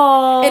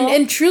 oh,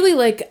 and truly,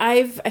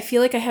 I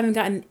feel like I haven't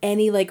gotten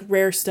any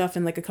rare stuff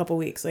in a couple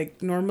weeks. Not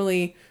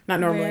normally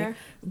Rare.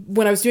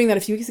 when I was doing that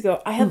a few weeks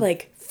ago, I had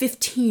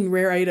 15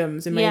 rare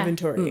items in my Yeah.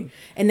 inventory,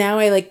 and now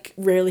I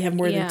rarely have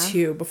more Yeah. than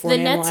 2 before The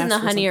an animal nets and the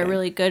asks for honey are something.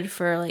 really good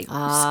for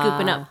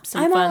scooping up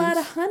some I'm all funds.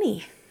 out of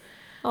honey,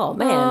 oh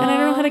man. and I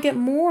don't know how to get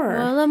more.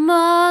 Well, I'm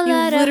all You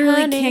out of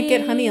literally honey. can't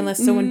get honey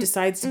unless someone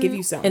decides to give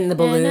you some. In the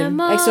balloon. And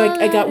I'm So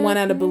I got all one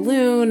out of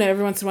balloon.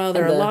 Every once in a while,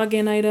 they're a the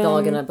login item.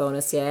 Dog a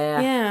bonus,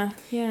 yeah.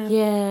 Yeah.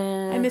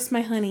 Yeah. I miss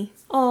my honey.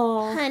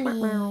 Oh.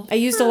 honey. I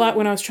used a lot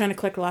when I was trying to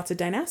collect lots of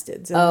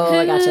dynastids. Oh,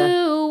 I gotcha.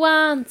 Who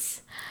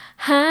wants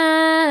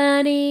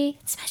honey?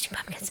 Smashing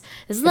Pumpkins.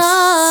 As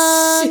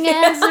long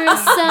as there's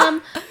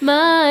some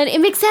money.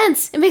 It makes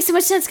sense. It makes so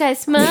much sense,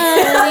 guys.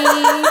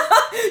 Money.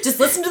 Just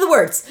listen to the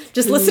words.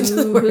 Just listen to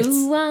the Who words.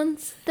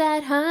 wants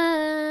that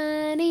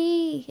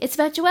honey? It's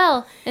about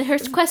Joelle and her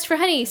quest for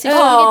honey, so she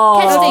Oh,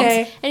 can catch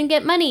okay. things and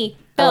get money.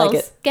 I like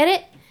Bells. it. Get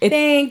it?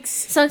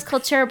 Thanks. The song's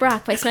called Cherub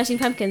Rock by Smashing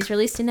Pumpkins,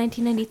 released in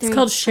 1993. It's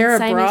called Cherub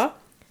Siamese- Bra.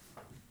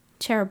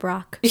 Cherub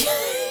Rock.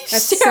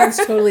 That sounds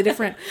totally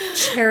different.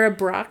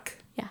 Cherub Rock.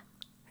 Yeah.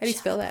 How do you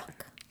spell that?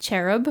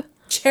 Cherub.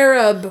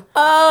 cherub.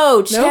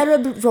 Oh, Nope.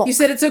 cherub rock. You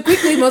said it so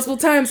quickly multiple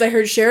times. I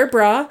heard cherub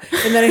bra,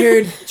 and then I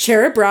heard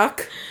cherub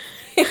rock.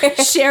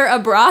 Share a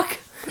Brock.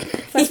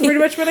 That's pretty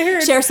much what I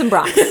heard. Share some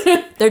brocks.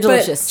 They're But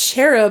delicious.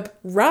 cherub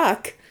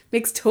rock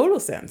makes total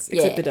sense,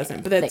 except Yeah, it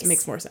doesn't. But that nice.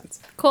 makes more sense.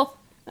 Cool.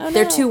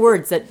 They're two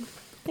words that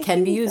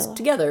can be used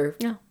together.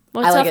 Yeah.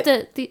 Well, I it's like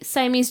off the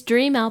Siamese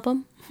Dream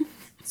album.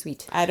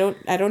 Sweet. I don't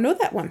know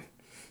that one.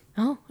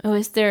 Oh,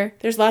 it's their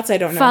There's lots I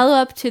don't know. follow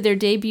up to their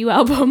debut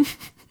album.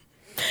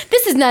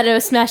 This is not a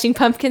Smashing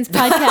Pumpkins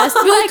podcast.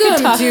 I could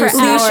Welcome talk to for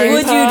Smashing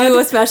hours. Would you do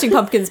a Smashing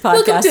Pumpkins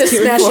podcast? Welcome to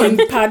to inform-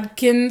 Smashing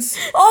Podkins.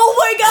 Oh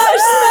my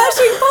gosh,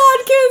 Smashing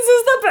Podkins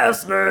is the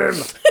best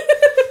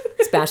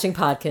name. Smashing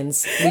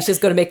Podkins. Leisha's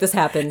going to make this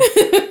happen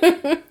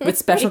with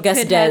special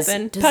guest could Des.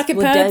 happen. Pocket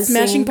would Pod Des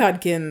Smashing sing-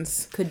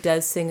 Podkins. Could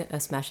Des sing a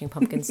Smashing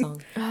Pumpkins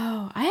song?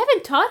 Oh, I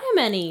haven't taught him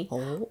any.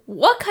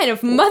 What kind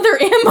of mother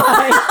am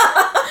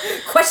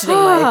I? Questioning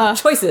my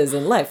choices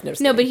in life.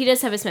 No, but he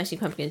does have a Smashing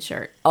Pumpkins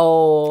shirt.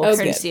 Oh, Oh,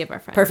 Courtesy of our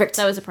friend. Perfect.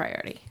 That was a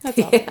priority.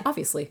 yeah,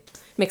 obviously.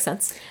 Makes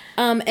sense.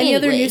 Any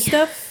other Anyway. new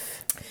stuff?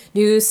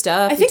 New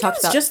stuff. I think it talked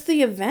was about just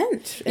the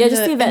event. Yeah,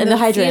 just the event and the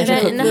hydrangea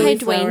event and the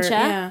cookie. hydrangea.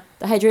 Yeah.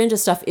 the hydrangea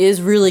stuff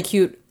is really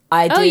cute.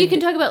 I Oh, did. you can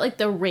talk about like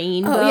the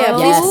rainbow. Oh yeah,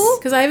 Yes. please.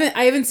 Because I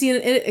haven't seen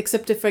it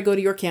except if I go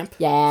to your camp.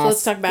 Yes. So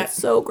let's talk about. It's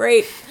so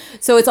great.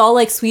 So it's all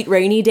like sweet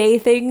rainy day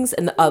things,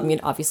 and I mean,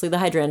 obviously the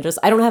hydrangeas.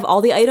 I don't have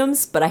all the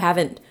items, but I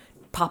haven't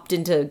popped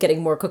into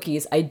getting more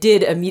cookies. I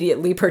did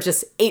immediately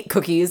purchase 8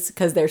 cookies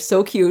because they're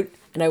so cute,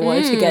 and I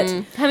wanted to get.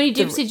 How many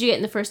dupes did you get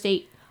in the first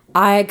 8?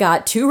 I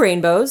got 2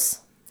 rainbows.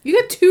 You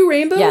got 2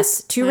 rainbows.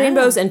 Yes, 2 Wow.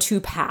 rainbows and 2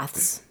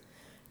 paths.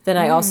 Then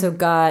I also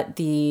got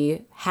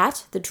the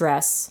hat, the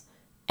dress,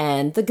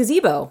 and the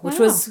gazebo, which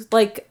Wow. was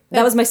like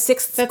that was my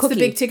 6th That's cookie. the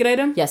big ticket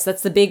item. Yes,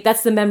 that's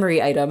the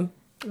memory item.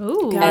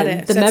 Ooh. Got And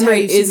it. the So that's how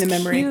memory you've seen is the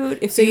memory. cute.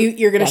 If So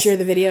you're gonna yes. share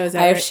the video. Is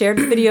that I have right? shared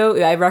the video.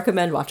 I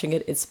recommend watching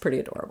it. It's pretty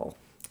adorable.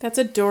 That's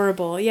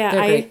adorable. Yeah,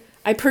 They're great.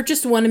 I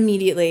purchased one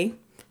immediately,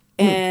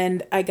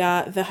 and I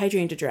got the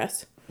hydrangea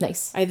dress.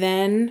 Nice. I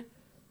then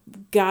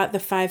got the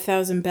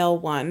 5,000 bell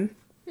one.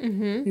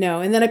 Mm-hmm.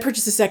 No, and then I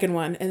purchased the second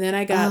one, and then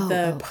I got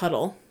the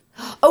puddle.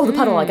 Oh, the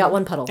puddle. I got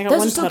one puddle. I got Those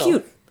one are so puddle.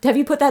 cute. Have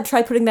you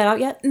tried putting that out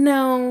yet?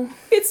 No,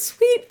 It's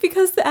sweet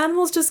because the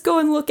animals just go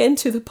and look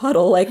into the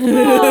puddle like,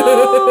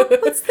 oh,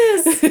 what's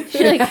this?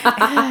 You're like,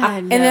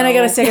 and then I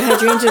got a second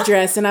hydrangea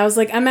dress, and I was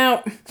like, I'm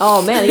out.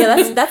 Oh man,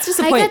 yeah, that's I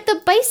disappointing. got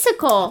the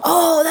bicycle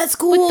Oh, that's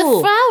cool. with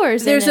the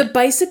flowers. There's in a it.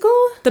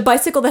 bicycle. The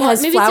bicycle that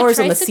has maybe it's a flowers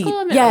on the seat. tricycle?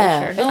 I'm not Yeah,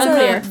 really it's sure.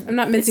 a- Unclear. I'm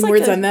not mincing like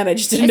words a- on that. I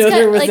just didn't It's know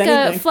there got was like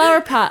anything. a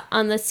flower pot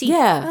on the seat.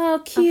 yeah. Oh,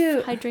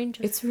 cute.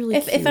 Hydrangea. It's really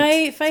If cute.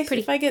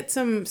 if I get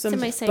some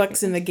my site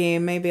bucks in the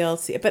game, maybe I'll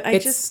see it. But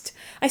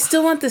I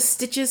still want the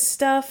Stitches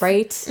stuff.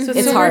 Right? So it's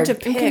It's so hard hard.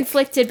 to I'm pick.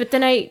 conflicted, but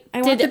then I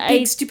want the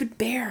big stupid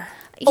bear.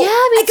 Yeah, me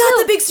I got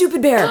too. the big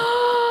stupid bear.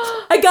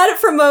 I got it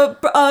from a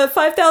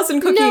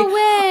 5,000 cookie. No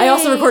way. I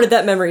also recorded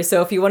that memory,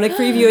 so if you want to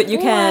preview it, you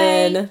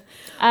can.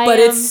 But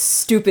it's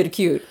stupid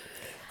cute.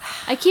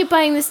 I keep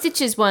buying the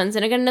Stitches ones,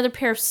 and I got another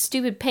pair of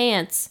stupid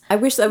pants. I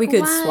wish that we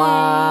could Why? I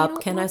swap.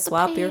 don't Can I want the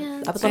swap your?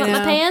 pants. I would I like want to-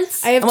 the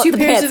pants. I have I want 2 the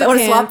pairs pants. of the I want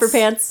to pants. swap for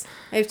pants.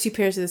 I have 2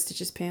 pairs of the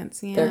Stitches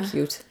pants. Yeah. They're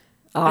cute.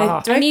 Do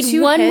I have need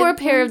 2 one head more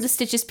pair of ones? the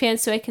Stitches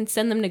pants so I can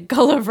send them to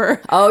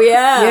Gulliver. Oh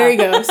yeah. There you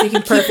go. So you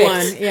can keep Perfect.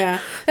 one. Yeah.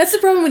 That's the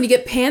problem when you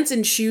get pants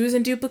and shoes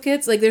in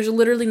duplicates. Like there's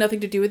literally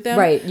nothing to do with them.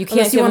 Right, you can't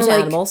Unless give them wanna, to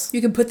like, animals.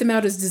 You can put them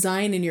out as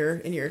design in your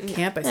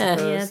camp, I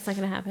suppose. Yeah, it's not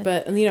gonna happen.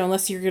 But I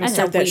unless you're gonna have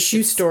start that wasted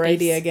shoe store space.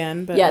 idea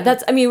again. But Yeah,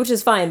 that's. I mean, which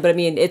is fine, but I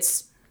mean,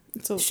 it's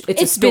so, a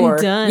It's been store.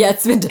 done. Yeah,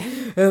 it's been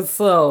done. It's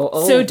so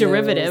old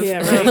derivative. news.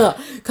 Yeah,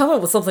 right. Come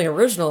up with something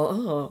original.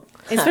 Oh.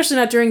 especially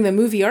not during the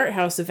movie art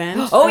house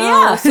event. Oh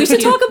yeah, we should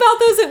talk about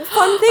those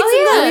fun things.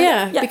 Oh, in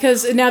yeah. the- Yeah,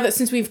 because now that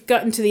since we've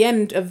gotten to the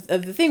end of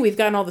the thing, we've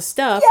gotten all the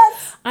stuff.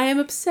 Yes. I am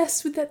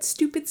obsessed with that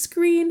stupid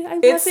screen. I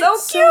love It's it so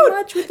so cute.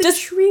 much with the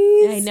Just-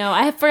 trees. I know.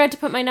 I forgot to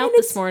put mine out And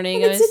this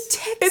morning. And I it's was a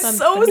text. It's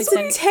so it's a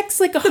sweet. text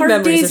like a Hard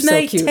memories Day's are so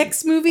Night cute.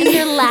 text movie.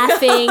 They're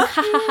laughing.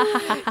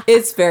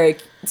 It's very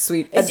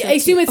sweet. I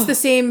assume it's the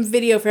same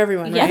video for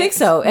everyone, right? I think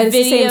so. And it's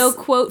the Video same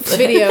quote.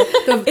 Video.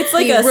 It's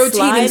like the a rotating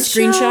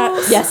slideshow.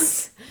 screenshots.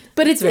 Yes.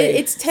 But it's very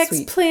it's text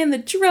sweet. playing the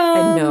drums.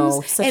 I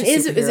know, such and a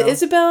is it superhero.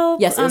 Isabel?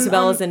 Yes,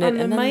 Isabel is in it, on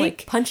the and then mic,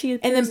 like Punchy,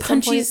 and then appears at some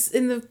point. Punchy's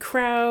in the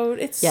crowd.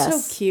 It's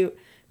Yes. so cute.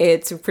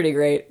 It's pretty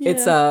great.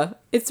 Yeah.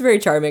 It's very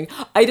charming.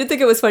 I did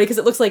think it was funny because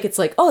it looks like it's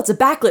a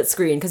backlit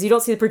screen because you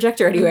don't see the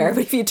projector anywhere.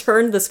 But if you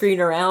turn the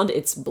screen around,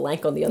 it's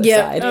blank on the other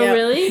Yeah. side. Oh, Yeah.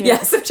 really?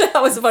 Yes, which I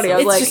thought was funny. I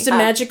was It's like, just a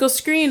magical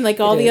screen, like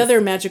all It the is. other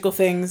magical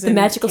things. the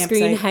magical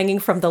screen hanging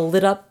from the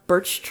lit up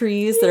birch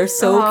trees that are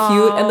so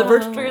cute, and the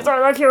birch trees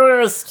are the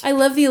cutest. I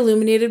love the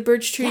illuminated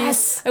birch trees.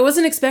 Yes. I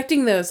wasn't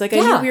expecting those. Like I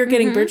Yeah. knew we were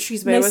getting birch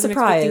trees, but I Nice wasn't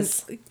surprise.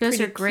 expecting like, Those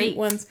pretty are great. cute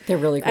ones. They're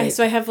really great.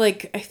 So I have I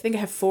think I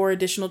have 4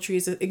 additional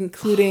trees,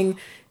 including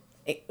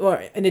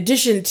or in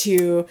addition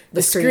to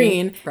the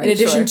screen, right, in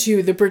addition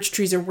to the birch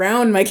trees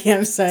around my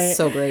campsite.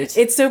 So great.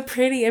 It's so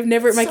pretty.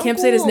 My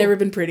campsite has never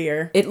been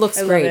prettier. It looks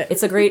I love great. it.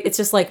 It's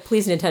just like,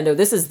 please Nintendo,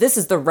 this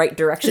is the right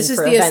direction This is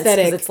for the events. 'Cause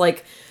aesthetic. it's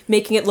like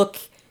making it look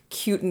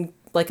cute and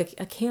like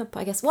a camp,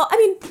 I guess. Well, I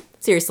mean,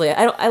 seriously,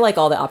 I like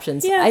all the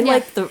options. Yeah. I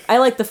Yeah.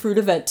 like the fruit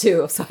event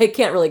too, so I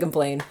can't really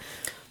complain.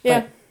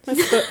 Yeah. But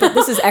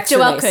this is extra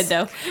Joelle nice. could,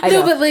 though. I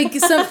No,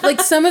 know.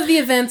 but some of the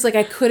events, like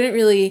I couldn't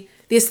really.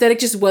 The aesthetic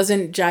just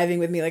wasn't jiving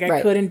with me. Like I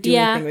Right. couldn't do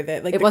Yeah. anything with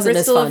it. Like It the wasn't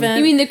as crystal fun. event,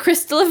 You mean the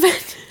crystal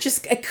event?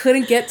 just I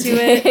couldn't get to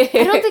it.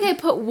 I don't think I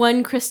put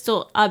one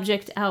crystal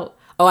object out.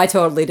 Oh, I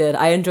totally did.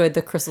 I enjoyed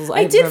the crystals.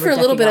 I did remember for a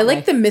little bit. decking I out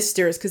liked the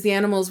misters because the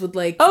animals would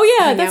like. Oh,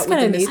 yeah, hang that's out with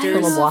kinda the neat. I misters.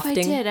 don't Little know if I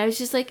wafting. did. I was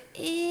just like,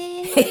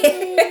 eh.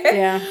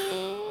 Yeah.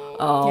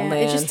 Oh Yeah, it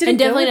man, just didn't And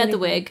go definitely with not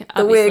the anything. wig,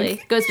 obviously.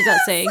 wig. Goes without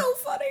saying. so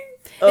funny.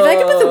 If I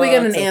could put the wig on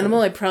an that's so animal,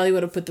 I probably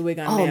would have put the wig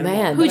on an Oh animal.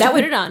 man, Who'd you that put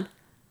would it on?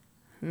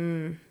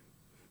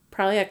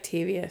 Probably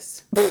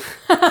Octavius. he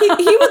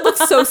would look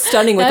so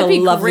stunning with a That'd be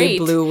lovely great.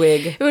 blue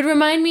wig. It would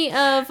remind me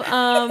of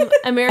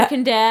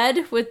American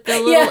Dad with the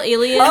little Yeah.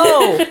 alien.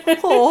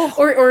 Oh,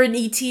 Or an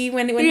ET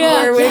when he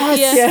Yeah, wore a wig.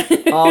 yes.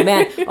 Yeah.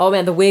 oh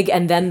man, the wig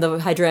and then the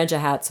hydrangea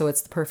hat, so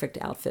it's the perfect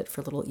outfit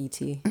for little E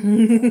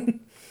ET.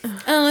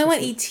 Oh, I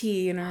want ET.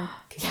 You know.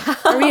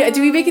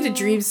 Do we make it a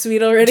dream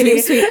suite already? Dream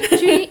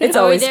Suite. It's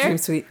always Dream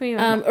Suite.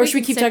 Or should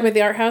we keep talking about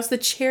the art house? The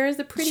chairs,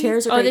 the pretty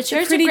Chairs are Oh, great. the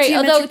chairs are pretty great.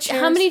 Although, geometric how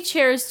chairs. many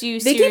chairs do you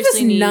They gave us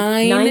seriously need?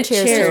 9 chairs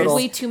chairs. total.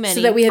 Way too many.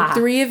 So that we had Ah.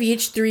 3 of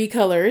each, 3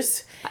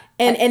 colors.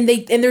 And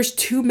there's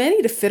too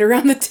many to fit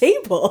around the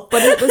table.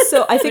 But it was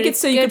so. I think But it's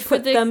so it's you good could for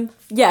put the- them.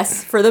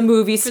 Yes, for the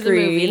movie the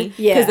screen. movie.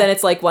 Yeah. Because then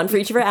it's like one for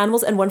each of our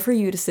animals and one for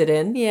you to sit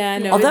in. Yeah,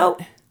 no. Although,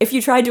 if you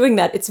try doing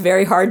that, it's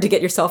very hard to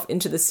get yourself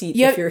into the seat.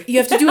 you if have, you're you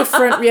have to do a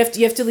front. You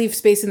have to leave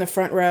space in the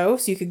front row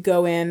so you could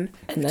go in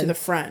to then- the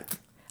front.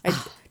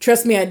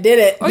 Trust me, I did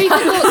it. Or you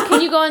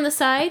can you go on the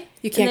side?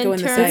 You can't and go then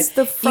in the turn? side. It's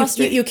the You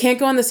frustrating. can't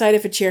go on the side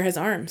if a chair has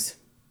arms.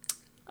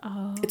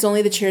 Oh. It's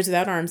only the chairs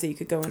without arms that you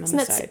could go in on the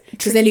that side.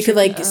 Because then you could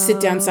like sit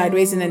down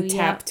sideways and then yeah.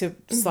 tap to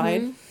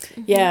slide.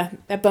 Yeah,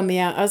 that bummed me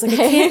out. I was like, I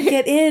can't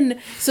get in.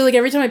 So like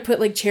every time I put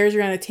like chairs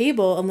around a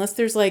table, unless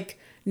there's like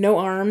no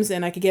arms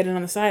and I could get in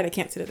on the side, I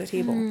can't sit at the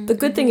table. The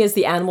good thing is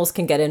the animals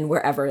can get in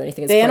wherever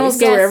anything is The animals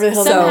placed. go wherever the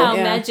hell they somehow want.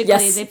 Yeah. magically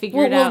Yes. they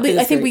figure it out.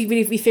 I think great.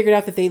 we figured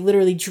out that they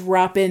literally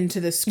drop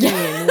into the screen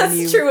when That's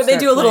you true. They start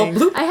do a little playing.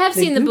 bloop. I have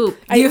seen the boop.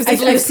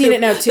 I've seen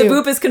it now too. The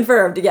boop is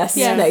confirmed. Yes.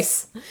 Yes.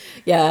 Nice.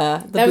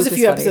 Yeah. The That was a boop is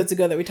few funny. episodes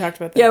ago that we talked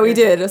about that. Yeah, we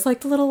did. It was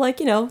like the little, like,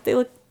 they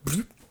look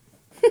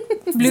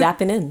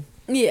zapping in.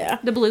 Yeah.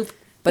 The bloop.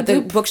 But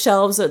the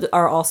bookshelves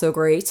are also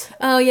great.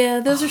 Oh yeah,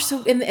 those are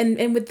so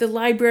and with the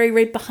library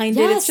right behind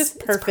it, it's Yes, just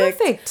it's perfect.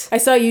 perfect. I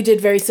saw you did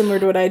very similar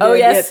to what I did. Oh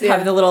yes, yeah.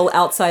 having the little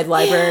outside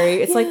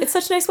library. It's like it's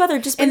such nice weather.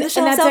 Just bring the and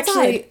shelves that's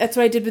outside. actually that's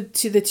what I did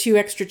with the 2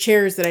 extra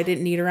chairs that I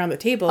didn't need around the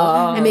table.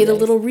 I made a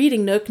nice. little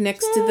reading nook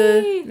next to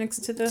the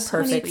Perfect.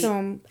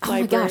 honeycomb Oh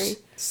my library. gosh,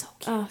 so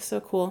cute. Oh, so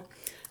cool.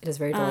 It is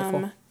very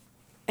delightful.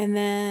 And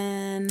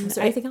then Is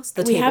there anything else?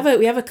 The we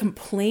table. have a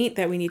complaint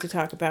that we need to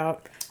talk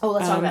about. Oh,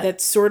 let's talk about it.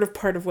 That's sort of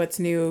part of what's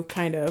new,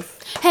 kind of.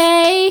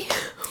 Hey,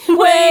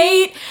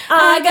 Wait,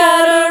 I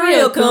got a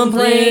real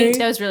complaint.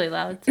 that was really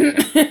loud.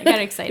 I got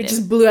excited.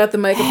 Just blew out the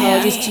mic.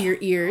 Apologies to your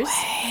ears.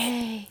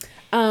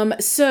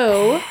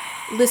 So,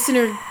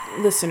 listener,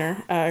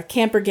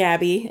 Camper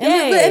Gabby,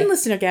 Yay. and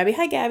listener Gabby.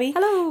 Hi, Gabby.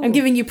 Hello. I'm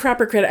giving you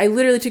proper credit. I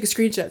literally took a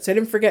screenshot, so I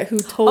didn't forget who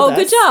told us. Oh,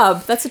 good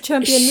job. That's a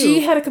champion She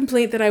move. had a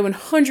complaint that I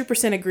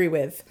 100% agree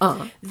with.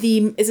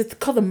 Is it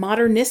called the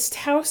Modernist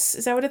House?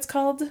 Is that what it's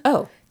called?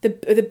 Oh. The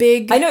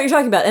big. I know what you're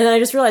talking about, and then I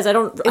just realized I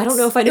don't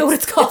know if I know what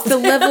it's called. It's the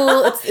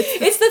level.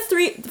 It's the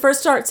three. First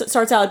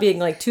starts out being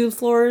like 2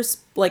 floors,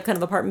 like kind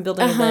of apartment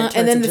building, and then it turns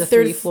and then into the a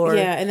third 3 floor.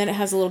 Yeah, and then it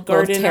has a little little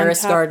garden,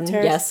 terrace on top, garden.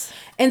 terrace. Yes.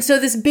 And so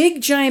this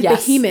big giant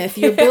Yes. behemoth,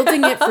 you're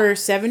building it for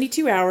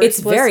 72 hours. It's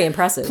very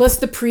impressive. Plus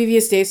the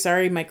previous day,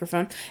 sorry,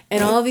 microphone,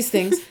 and all of these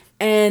things.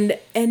 And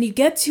you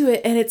get to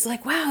it, and it's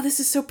like, wow, this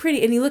is so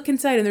pretty. And you look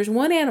inside, and there's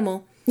one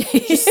animal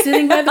just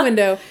sitting by the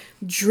window,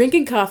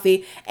 drinking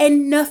coffee,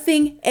 and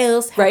nothing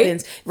else Right,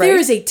 happens. right. There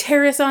is a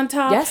terrace on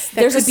top. Yes, that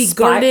there's could a be spy-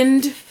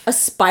 gardened. A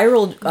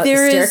spiral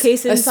There is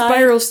staircase a inside.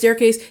 spiral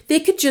staircase. They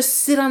could just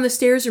sit on the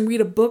stairs and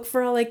read a book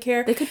for all I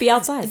care. They could be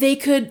outside. They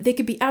could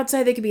be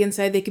outside. They could be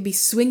inside. They could be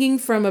swinging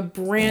from a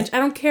branch. I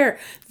don't care.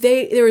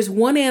 There is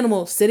one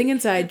animal sitting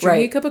inside,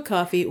 drinking Right. a cup of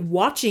coffee,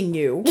 watching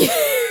you,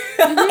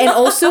 and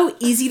also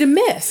easy to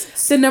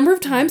miss. The number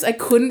of times I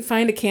couldn't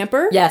find a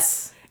camper.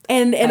 Yes.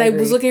 And I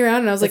was agree. looking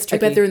around and I was like, That's I bet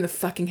tricky. they're in the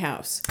fucking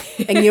house.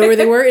 And you know where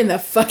they were? In the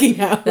fucking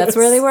house. That's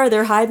where they were.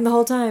 They're hiding the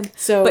whole time.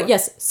 So, but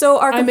yes. So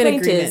our I'm in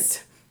complaint agreement.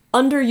 is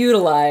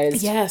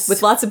underutilized. Yes.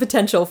 With lots of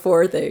potential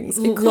for things.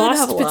 It could have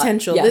Lost a lot.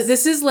 potential. Yes.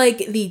 This is like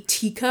the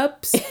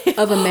teacups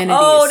of amenities.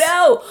 Oh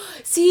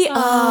no! See, the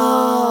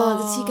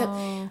teacup.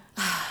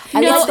 I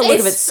No, like the look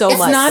of it it's- so It's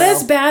much. not though.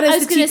 as bad as I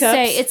was the gonna teacups.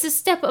 say it's a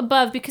step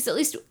above because at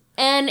least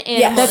an animal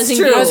Yeah, that's is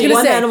true. engaged. I was gonna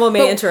One animal may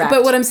but, interact.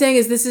 But what I'm saying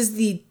is this is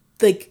the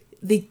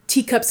the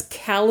teacups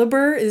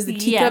caliber is the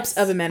teacups Yes.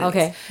 of amenities.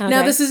 Okay, Now,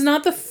 okay. this is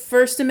not the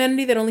first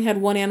amenity that only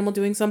had one animal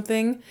doing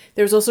something.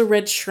 There was also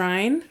Red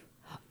Shrine.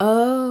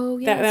 Oh,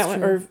 yeah. That that's one,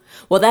 true. or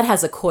Well, that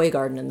has a koi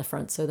garden in the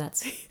front, so that's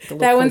the little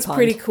that koi one's pond.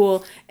 pretty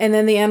cool. And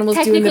then the animals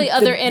doing Technically, the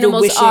other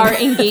animals wishing. are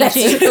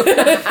engaging.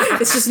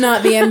 It's just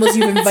not the animals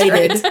you've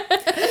invited.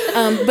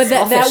 But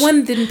that Selfish.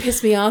 one didn't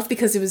piss me off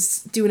because it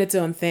was doing its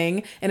own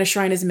thing, and a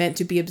shrine is meant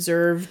to be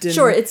observed. And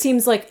Sure, it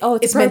seems like,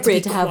 it's it's meant to be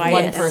appropriate to have quiet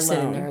one and person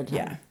in alone. there.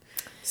 Yeah.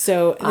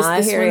 So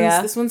I hear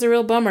ya. this one's a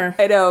real bummer.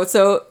 I know.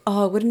 So,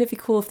 wouldn't it be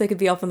cool if they could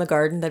be off in the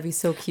garden? That'd be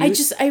so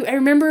cute. I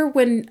remember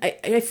when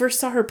I first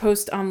saw her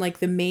post on like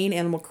the main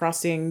Animal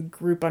Crossing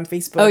group on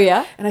Facebook. Oh,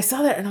 yeah? And I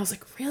saw that and I was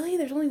like, really?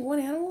 There's only one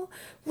animal?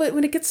 But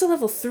when it gets to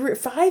level 3 or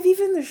 5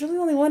 even, there's really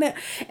only one.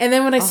 And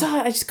then when I saw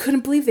it, I just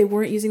couldn't believe they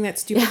weren't using that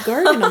stupid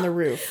garden on the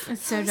roof.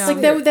 It's so It's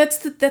dumb. like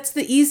that's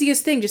the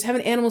easiest thing. Just have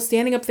an animal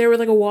standing up there with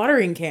like a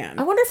watering can.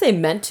 I wonder if they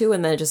meant to,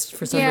 and then just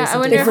for some Yeah, I reason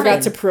wonder They if didn't.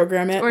 forgot to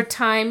program it. or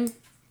time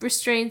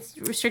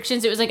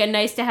restrictions. It was like a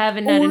nice to have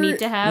and not a need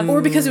to have.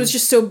 Or because it was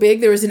just so big,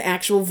 there was an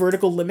actual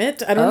vertical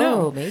limit. I don't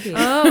know. Oh, maybe.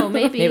 Oh,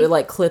 maybe. Maybe it would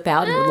like clip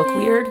out and it would look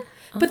weird.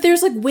 But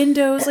there's like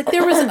windows, like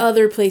there was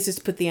other places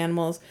to put the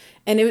animals,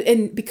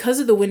 and because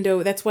of the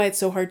window, that's why it's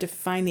so hard to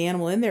find the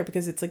animal in there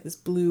because it's like this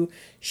blue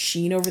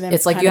sheen over them.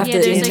 It's like you have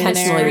kinda to there's like a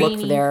intentionally look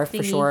screening there for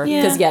thingy. sure.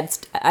 Yeah. Because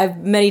I've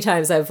many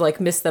times I've like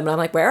missed them and I'm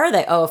like, where are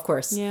they? Oh, of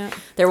course. Yeah.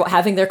 They're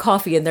having their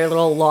coffee in their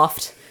little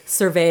loft,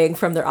 surveying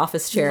from their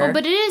office chair. Oh,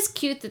 but it is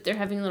cute that they're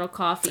having a little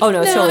coffee. Oh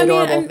no, it's totally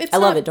adorable. it's I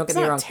love not- it. Don't get it's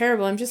me not wrong.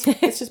 Terrible.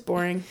 It's just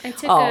boring. I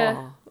took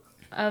Aw.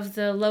 of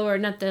the lower,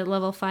 not the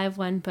level 5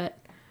 one, but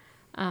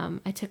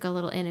I took a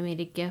little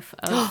animated GIF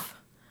of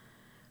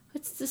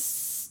what's this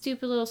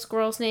stupid little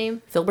squirrel's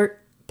name? Filbert.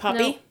 Poppy.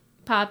 No,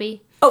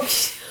 Poppy. Oh,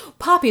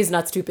 Poppy's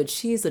not stupid.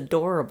 She's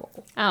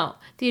adorable. Oh,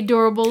 the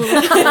adorable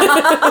little.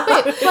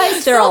 Wait, why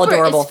is They're all Filbert-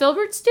 adorable. Is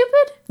Filbert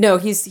stupid? No,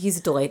 he's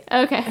a delight.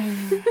 Okay.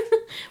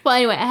 Well,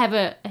 anyway, I have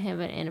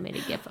an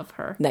animated GIF of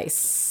her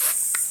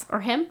Nice.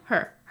 or him,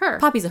 her.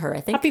 Poppy's a her,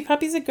 I think.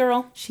 Poppy's a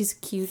girl. She's a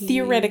cutie.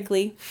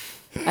 Theoretically,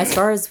 As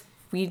far as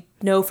we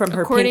know from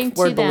her According pink to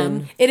word them.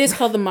 balloon. it is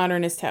called the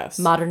Modernist House.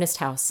 Modernist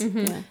house.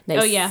 Nice.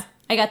 Oh yeah,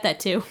 I got that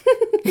too.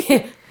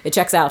 It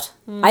checks out.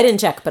 I didn't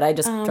check, but I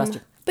just trust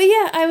you. But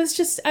yeah, I was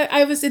just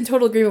I was in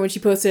total agreement when she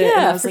posted it.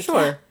 And Yeah, I was for like,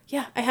 sure.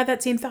 Yeah, I had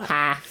that same thought.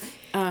 Ha.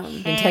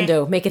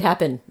 Nintendo, make it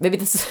happen. Maybe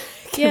this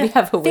can Yeah, we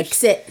have a wish?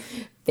 fix it.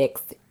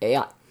 Fix it.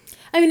 Yeah.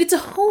 I mean, it's a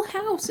whole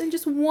house and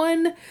just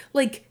one,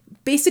 like,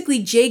 basically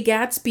Jay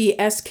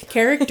Gatsby-esque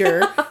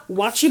character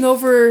watching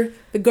over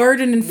the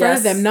garden in front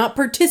of Yes. them, not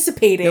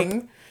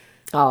participating.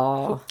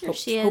 Oh. There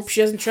she Hope is.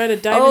 she doesn't try to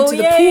dive Oh, into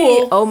the yay.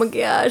 pool. Oh my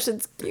gosh,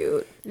 it's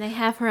cute. And I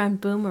have her on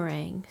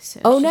Boomerang, so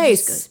Oh, she nice.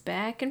 just goes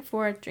back and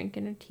forth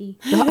drinking her tea.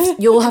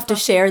 You'll have to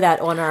share that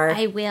on our.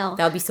 I will.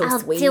 That would be so I'll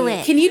sweet. do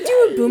it. Can you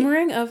do a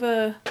boomerang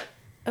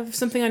of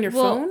something on your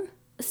Well, phone?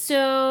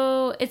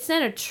 So it's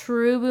not a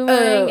true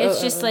boomerang.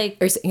 It's just like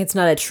Are you saying it's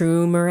not a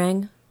true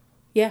meringue?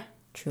 Yeah.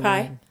 True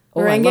Pie.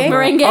 Oh, I love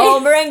Merengue? Merengue.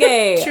 Oh,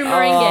 merengue. true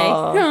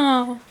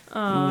meringue.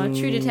 Oh.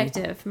 True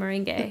detective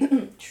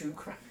meringue. True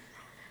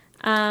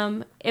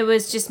crime. It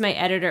was just my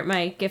editor,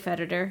 my GIF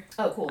editor.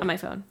 Oh, cool. On my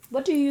phone.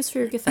 What do you use for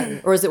your GIF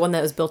editor? Or is it one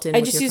that was built in? I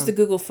with just your used the phone?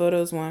 Google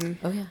Photos one.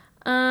 Oh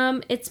yeah.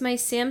 It's my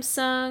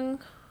Samsung.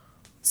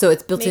 So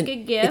it's built Make in.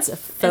 a GIF, It's a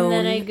phone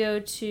and then I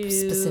go to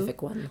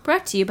specific one.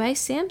 Brought to you by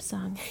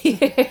Samsung.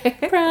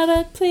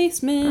 Product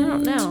placement. I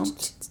don't know.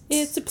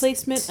 It's a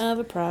placement of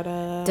a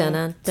product. Dun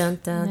dun dun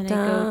dun And then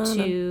I go dun,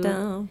 to-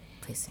 dun.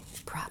 Placing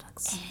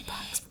products.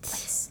 Products for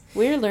place.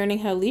 We're learning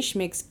how Leash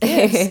makes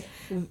gifts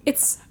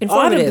It's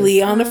informative.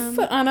 audibly on a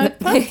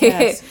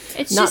podcast.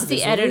 It's Not just the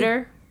visually.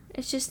 editor.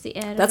 It's just the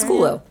editor. That's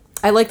cool though.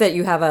 I like that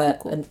you have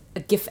a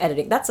GIF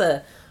editing. That's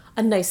a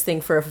nice thing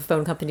for a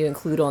phone company to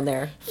include on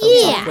their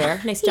phone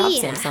software. Nice job,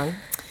 Yeah. Samsung.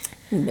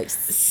 Nice.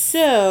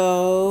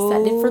 So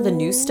Is that it for the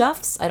new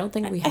stuffs? I don't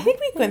think we I have. think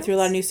we went through a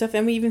lot of new stuff,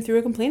 and we even threw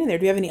a complaint in there.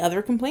 Do you have any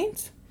other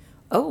complaints?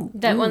 Oh.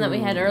 That one that we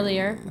had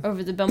earlier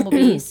over the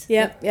bumblebees.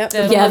 Yep. The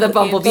Yeah, the Bumblebee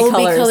bumblebee Bumblebee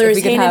colors. colors. If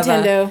we could Hey, have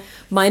Nintendo.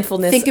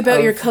 mindfulness. Think about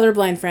of- your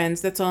colorblind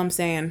friends. That's all I'm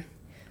saying.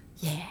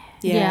 Yeah.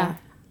 Yeah.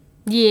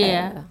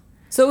 Yeah.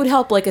 So it would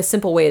help, like a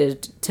simple way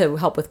to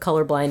help with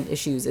colorblind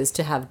issues is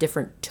to have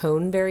different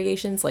tone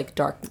variations, like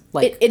dark,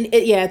 like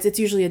It's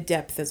usually a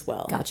depth as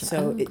well. Gotcha.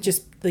 So it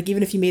just like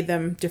even if you made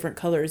them different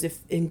colors, if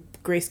in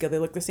grayscale they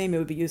look the same, it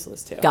would be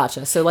useless too.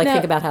 gotcha. So like Now,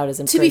 think about how it is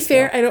in. To be grayscale.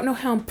 fair, I don't know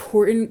how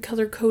important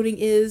color coding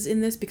is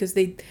in this because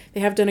they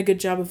have done a good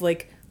job of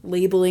like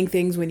labeling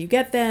things when you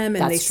get them,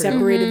 and they That's true.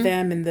 separated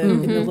them in the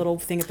little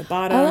thing at the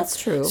bottom. Oh, that's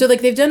true. So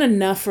like they've done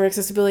enough for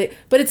accessibility,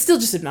 but it's still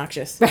just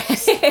obnoxious.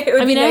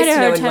 I mean, I had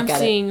a hard time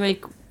seeing,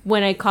 like,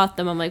 when I caught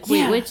them, I'm like,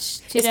 wait,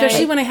 which did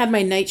Especially I... when I had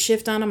my night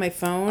shift on my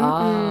phone,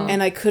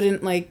 and I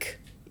couldn't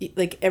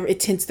it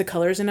tints the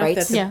colors enough Right.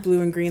 that the Yeah.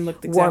 blue and green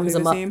looked exactly Warms the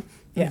them up. same.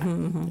 Yeah.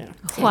 Yeah.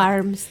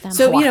 Harms them.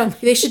 So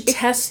they should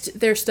test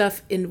their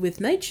stuff in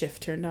with night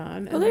shift turned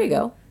on. Oh, there you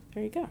go.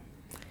 There you go.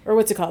 Or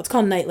what's it called? It's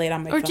called Nightlight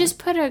on my Or phone. just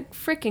put a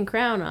freaking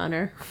crown on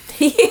her.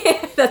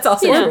 That's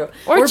also You know? true.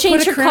 Or Or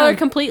change put a her color crown.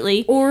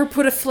 completely. Or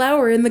put a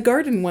flower in the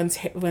garden one's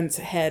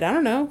head. I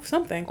don't know,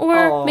 something.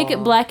 Or make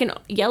it black and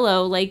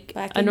yellow like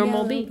Black a and normal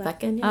yellow, bee.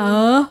 black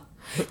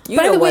You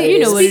By know the what way, it you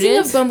know is. what it speaking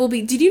is. of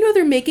Bumblebee, did you know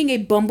they're making a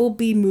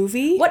Bumblebee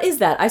movie? What is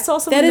that? I saw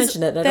someone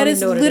mention it. And I that don't is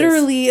even know what it is.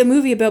 literally a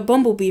movie about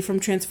Bumblebee from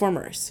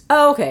Transformers.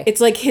 Oh, okay. It's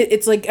like I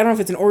don't know if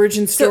it's an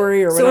origin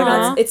story or so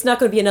whatever. it's not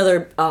going to be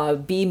another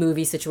B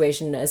movie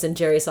situation, as in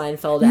Jerry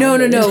Seinfeld. No.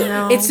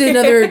 animated. It's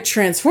another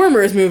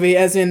Transformers movie,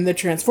 as in the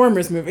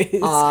Transformers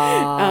movies.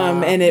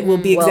 And it will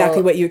be exactly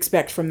well, what you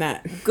expect from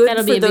that. Good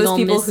That'll for be a big those ol'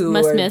 people miss- who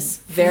must are miss.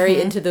 very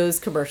into those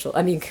commercials.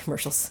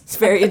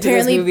 Very into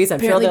those movies. I'm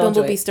sure apparently they'll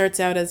enjoy Bumblebee it. starts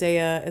out as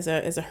a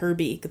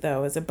Herbie,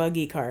 though, as a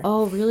buggy car.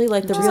 Oh, really?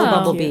 Like the real Oh.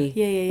 Bumblebee?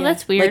 Yeah. Well,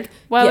 that's weird. Like,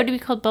 Why yeah. would it be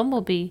called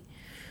Bumblebee?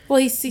 Well,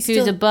 he's If he still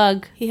was a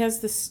bug. he has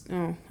this.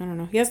 Oh, I don't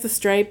know. He has the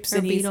stripes Or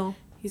and beetle.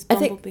 he's I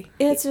Bumblebee. think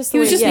it's just He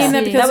was the way- just named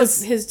that yeah. because that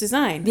was of his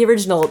design. the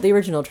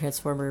original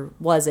Transformer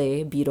was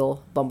a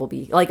beetle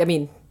Bumblebee. Like, I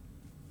mean,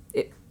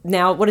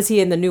 now what is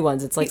he in the new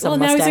ones? It's like some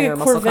now he's Mustang like or a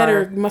muscle Corvette car.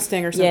 or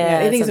Mustang or something. Yeah, Yeah,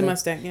 I think he's a something.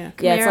 Mustang. Yeah,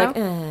 Yeah, it's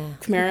Camaro? like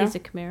Camaro. He's a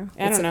Camaro.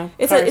 I don't know.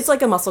 it's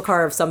like a muscle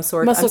car of some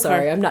sort. Muscle I'm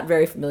sorry, car. I'm not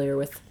very familiar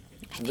with.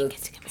 I think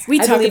it's a Camaro. We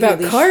I talk believe about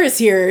you, Leash. cars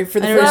here for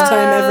the first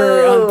time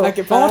ever on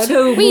Pocket Pod.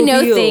 We know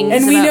things.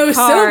 And we about know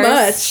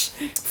cars. so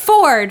much.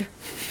 Ford.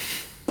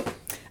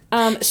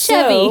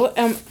 So,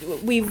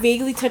 we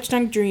vaguely touched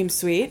on Dream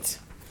Suite.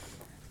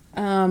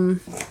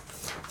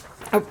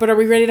 But are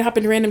we ready to hop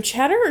into random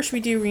chatter, or should we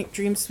do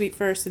Dream Suite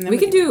first? And then We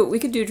could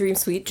do Dream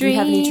Suite. Do you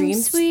have any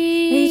dreams?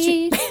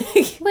 Sweet,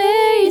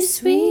 where you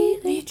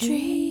sweetly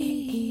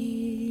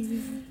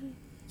dream.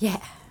 Yeah.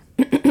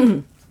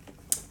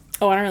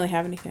 Oh, I don't really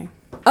have anything.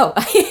 Oh,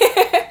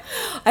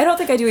 I don't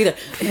think I do either.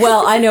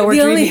 Well, I know we're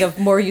The dreaming only- of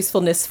more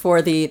usefulness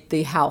for the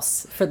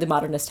house, for the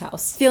modernist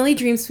house. The only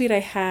Dream Suite I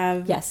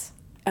have, Yes.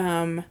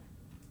 and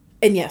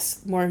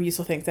yes, more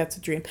useful things. That's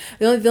a dream.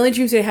 The only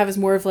Dream Suite I have is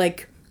more of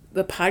like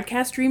the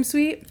podcast Dream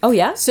Suite. Oh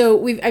yeah.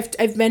 So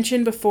I've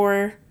mentioned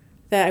before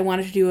that I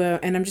wanted to do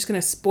and I'm just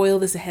gonna spoil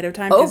this ahead of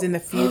time because in the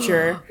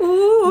future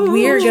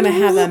we're gonna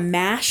have a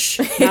mash,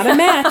 not a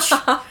match,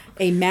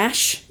 a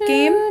mash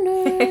game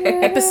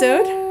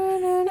episode.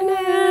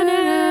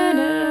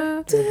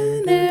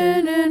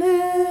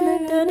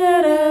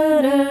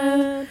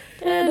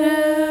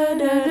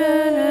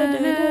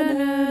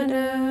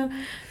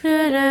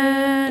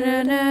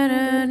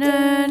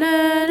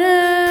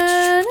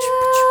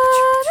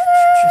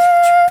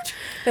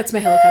 That's my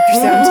helicopter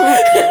sound.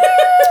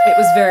 It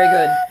was very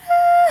good.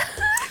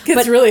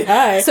 It's really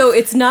high. So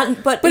it's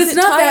not, but But it's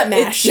not that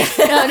mash. No,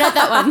 not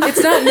that one.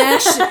 It's not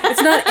Nash.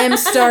 It's not M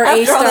star,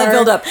 A After all that star,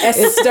 build-up.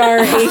 S star,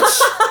 H.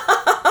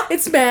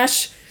 It's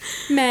Mash.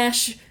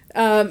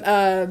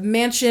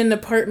 Mansion,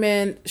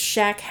 apartment,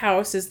 shack,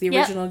 house is the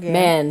Yep. original game.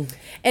 Man.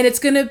 And it's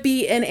gonna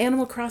be an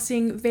Animal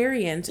Crossing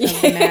variant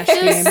of the Mash Those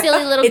game.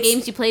 silly little It's-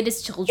 games you played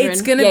as children.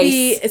 It's gonna Yes.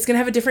 be. It's gonna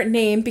have a different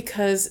name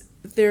because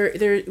there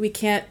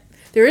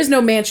is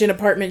no mansion,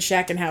 apartment,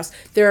 shack, and house.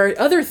 There are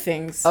other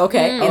things.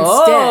 Okay. Instead.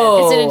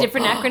 Oh. Is it a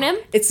different acronym?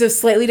 It's a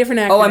slightly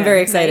different acronym. Oh, I'm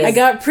very excited. I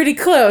got pretty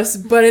close,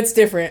 but it's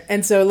different,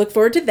 and so look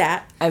forward to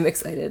that. I'm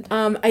excited.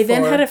 I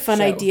then For had a fun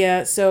show.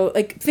 idea. So,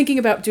 like, thinking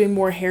about doing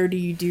more hair do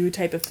you do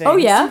type of thing. Oh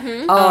yeah.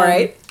 All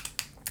right.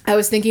 I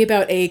was thinking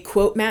about a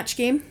quote match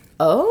game,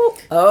 Oh.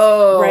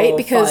 right?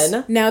 Because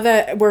fun. now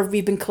that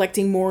we've been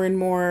collecting more and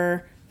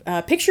more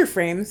picture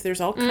frames,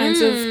 there's all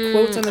kinds of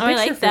quotes on the Oh, I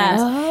picture like that.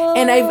 frames.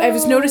 And I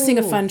was noticing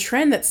a fun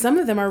trend that some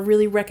of them are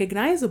really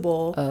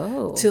recognizable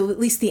Oh. to at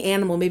least the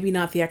animal, maybe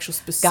not the actual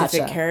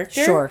specific Gotcha.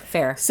 character. Sure.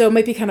 Fair. So it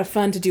might be kind of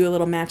fun to do a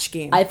little match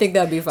game. I think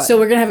that'd be fun. so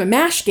we're gonna have a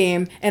mash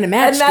game and a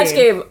match, and match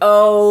game.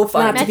 Oh,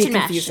 fun. Not to be Match and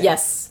mash. confusing.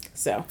 Yes.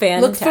 So look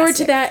forward to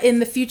Fantastic. that in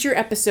the future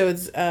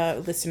episodes,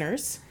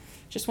 listeners.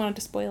 Just wanted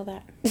to spoil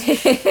that.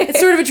 It's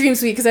sort of a dream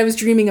suite because I was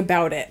dreaming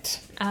about it.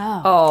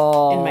 Oh.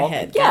 Oh. In my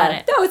head. Yeah. Got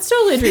it. No, it's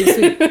totally a dream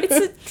suite. It's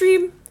a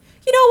dream.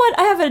 You know what?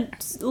 I have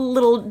a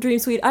little dream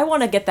suite. I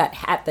want to get that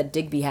hat that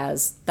Digby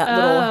has. That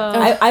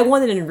little. I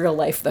want it in real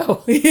life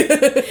though.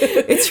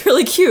 It's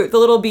really cute. The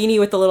little beanie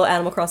with the little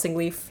Animal Crossing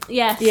leaf.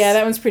 Yes. Yeah,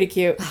 that one's pretty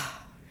cute.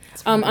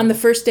 On the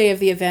first day of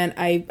the event,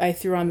 I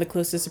threw on the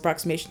closest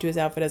approximation to his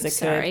outfit as I could.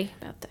 Sorry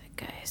about that,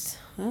 guys.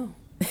 Oh.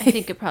 I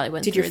think it probably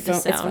went Did through your the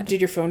phone? sound. Did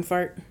your phone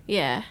fart?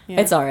 Yeah.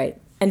 It's all right.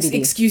 NBD.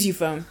 Excuse you,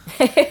 phone.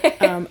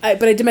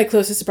 But I did my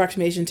closest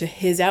approximation to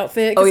his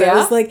outfit. 'Cause Oh, yeah? I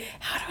was like,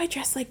 how do I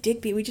dress like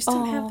Digby? We just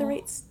don't have the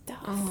right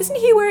stuff. Isn't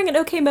he wearing an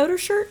OK Motor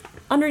shirt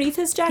underneath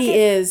his jacket? He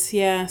is,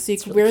 yeah. So you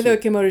could wear the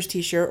Okimoto's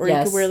t-shirt, or you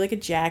Yes. could wear like a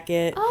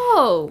jacket.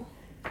 Oh.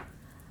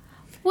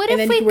 What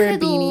And if then you we wear a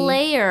could beanie.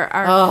 layer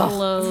our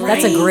clothes?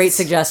 That's a Right? great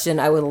suggestion.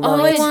 I would love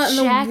All I it. want in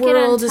the jacket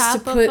world on is to top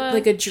of put a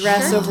like a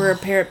dress over a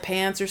pair of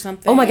pants or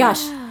something. Oh my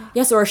gosh.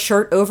 Yes, or a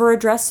shirt over a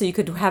dress so you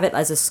could have it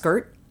as a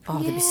skirt. Oh,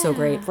 that'd be so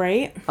great.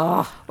 right?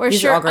 Oh, Or a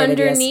these are all shirt great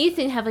ideas. underneath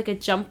and have like a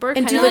jumper,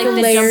 And kind do of like like a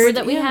the layered- jumper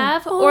that we yeah.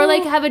 have. Or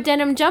like have a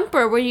denim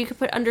jumper where you could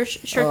put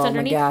shirts Oh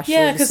underneath. my gosh. Yeah,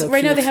 that'd be because so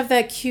right now cute. they have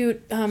that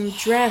cute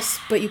dress,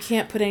 but you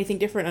can't put anything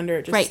different under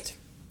it. Just, Right.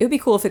 It would be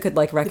cool if it could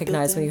like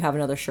recognize when built-in. you have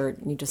another shirt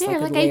and you just Yeah,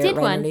 like, like could I layer did it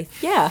right one.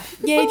 underneath. Yeah.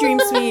 Yay, Dream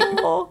Suite.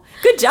 Oh,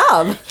 good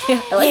job. I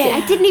like Yeah,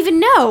 I didn't even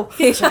know.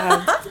 Good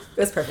job. it. It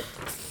was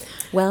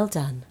perfect. Well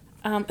done.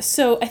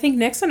 So I think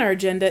next on our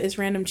agenda is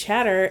random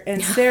chatter,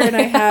 and Sarah and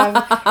I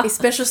have a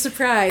special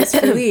surprise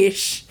for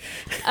Leash.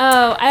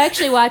 Oh, I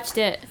actually watched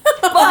it.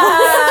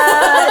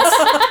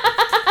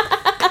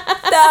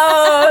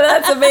 No,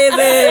 that's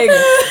amazing.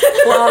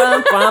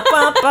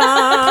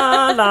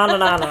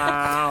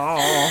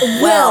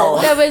 Well,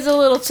 That was a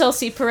little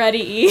Chelsea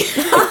Peretti.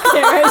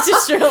 I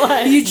just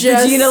realized. You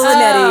just, Gina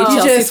Linetti, you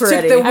Chelsea just took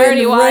Peretti. the I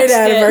already wind right watched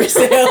out of it. our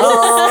sails.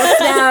 oh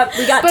snap,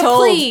 we got But told.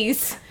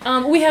 please.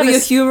 We have Will a you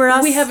humor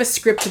us? We have a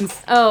script and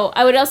Oh,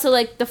 I would also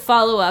like the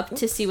follow up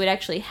to see what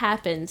actually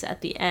happens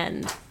at the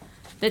end.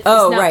 That's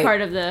Oh, not right.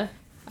 part of the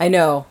I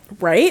know.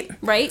 right.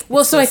 right.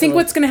 Well, so I think silly.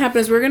 what's going to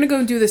happen is we're going to go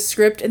and do the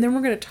script, and then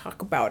we're going to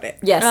talk about it.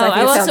 Yes, Oh, I think I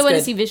it also sounds want to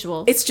good. see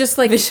visuals. It's just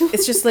like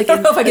it's just like I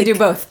don't know if I can do like-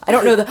 both. I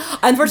don't know the.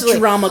 Unfortunately,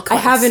 Drama I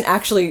class. haven't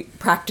actually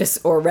practiced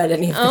or read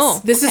any of this.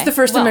 Oh, This is okay. the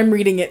first time Well, I'm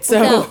reading it.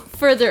 So without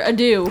further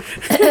ado.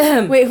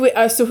 wait.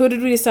 So who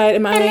did we decide?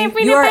 Am I?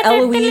 You are Eloise Are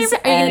you gonna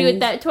do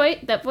and-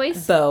 it that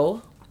voice?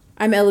 Bo,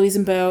 I'm Eloise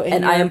and Bo,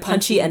 and I you're am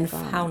Punchy and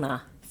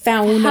Fauna.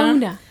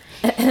 Fauna.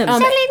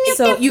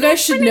 So you guys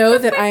should know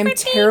that I am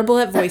terrible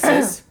at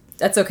voices.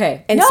 That's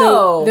okay. And no.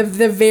 so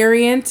the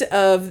variant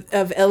of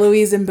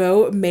Eloise and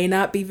Bo may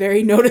not be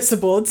very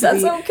noticeable to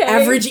That's the okay.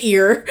 average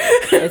ear.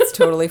 it's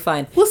totally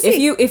fine. We'll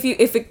see. If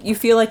you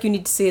feel like you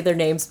need to say their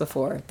names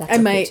before, that's I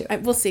okay might. too.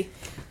 We'll see.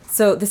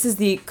 So this is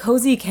the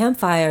Cozy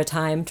Campfire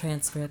Time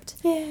transcript.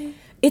 Yay.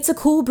 It's a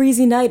cool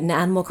breezy night in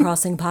Animal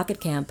Crossing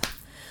Pocket Camp.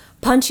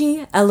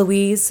 Punchy,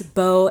 Eloise,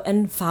 Bo,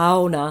 and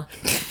Fauna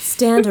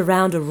stand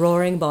around a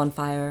roaring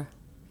bonfire.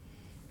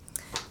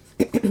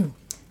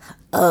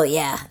 Oh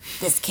yeah,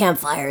 this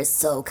campfire is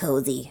so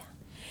cozy.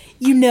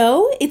 You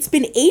know, it's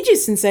been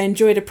ages since I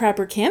enjoyed a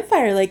proper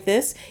campfire like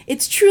this.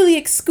 It's truly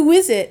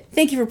exquisite.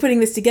 Thank you for putting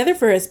this together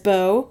for us,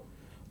 Bo.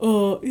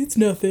 Oh, it's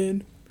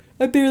nothing.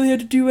 I barely had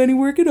to do any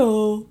work at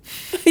all.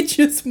 I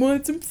just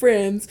want some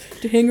friends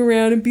to hang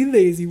around and be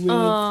lazy with.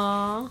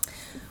 Aww.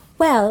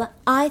 Well,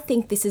 I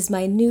think this is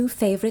my new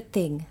favorite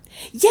thing.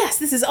 Yes,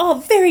 this is all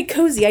very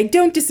cozy. I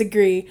don't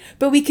disagree.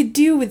 But we could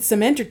do with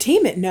some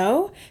entertainment,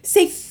 no?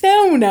 Say,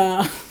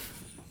 Fauna.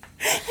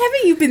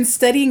 Haven't you been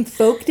studying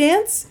folk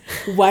dance?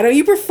 Why don't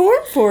you perform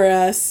for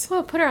us?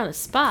 Well, put her on the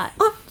spot.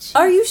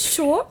 Are you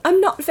sure? I'm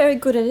not very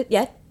good at it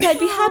yet, but I'd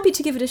be happy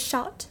to give it a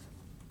shot.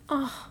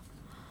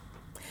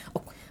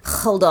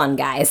 Hold on,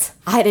 guys.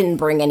 I didn't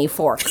bring any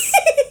forks.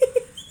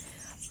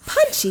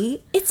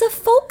 Punchy, it's a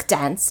folk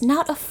dance,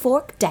 not a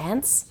fork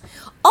dance.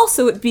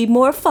 Also, it'd be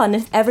more fun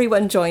if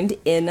everyone joined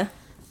in.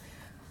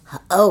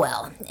 Oh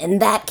well, in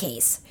that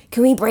case,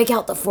 can we break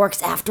out the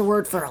forks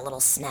afterward for a little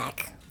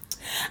snack?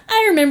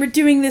 I remember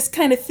doing this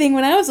kind of thing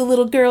when I was a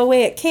little girl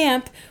away at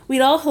camp.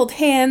 We'd all hold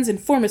hands and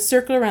form a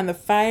circle around the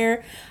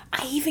fire.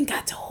 I even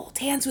got to hold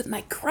hands with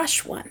my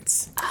crush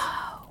once.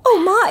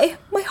 Oh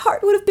my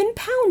heart would have been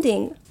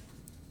pounding.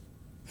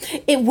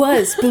 It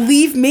was,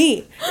 believe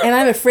me. And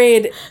I'm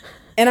afraid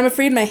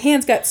my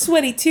hands got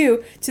sweaty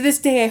too. To this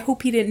day, I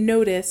hope he didn't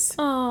notice.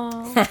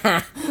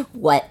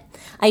 What?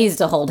 I used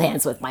to hold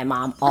hands with my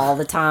mom all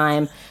the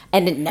time,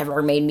 and it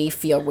never made me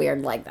feel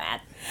weird like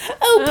that.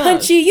 Oh,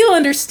 Punchy, you'll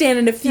understand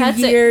in a few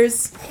That's it.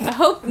 years. I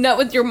hope not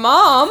with your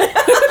mom. I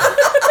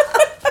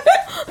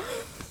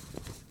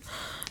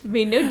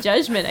mean, no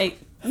judgment.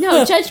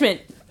 No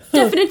judgment.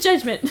 Definite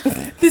judgment.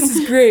 This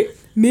is great.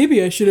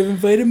 Maybe I should have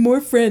invited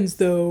more friends,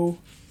 though.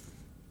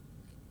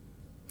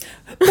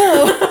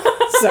 Bo.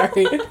 Sorry.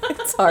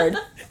 It's hard.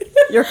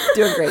 You're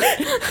doing great.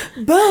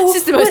 Bo. This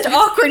is the most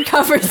awkward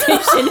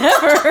conversation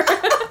ever.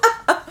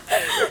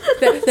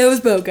 That was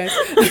Bo, guys.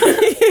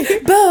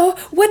 Bo,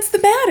 what's the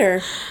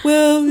matter?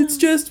 Well, it's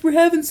just we're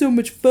having so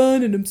much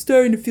fun and I'm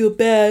starting to feel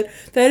bad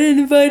that I didn't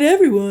invite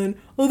everyone.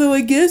 Although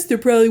I guess there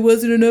probably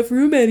wasn't enough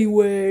room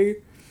anyway.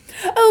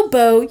 Oh,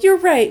 Bo, you're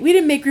right. We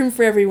didn't make room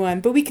for everyone,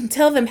 but we can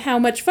tell them how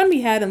much fun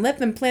we had and let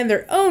them plan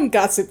their own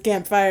gossip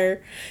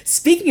campfire.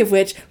 Speaking of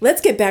which, let's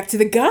get back to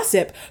the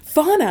gossip.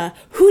 Fauna,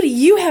 who do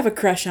you have a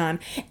crush on?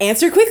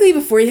 Answer quickly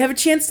before you have a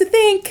chance to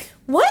think.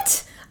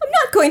 What? I'm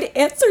not going to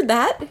answer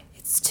that.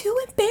 It's too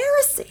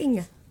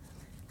embarrassing.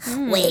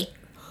 Wait,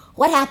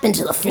 what happened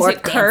to the Is fork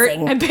it Kurt?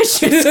 dancing? I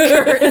bet you it's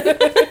Kurt.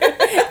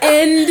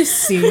 End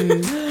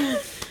scene.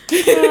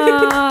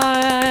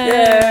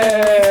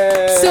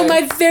 So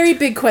my very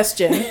big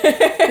question,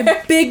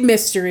 the big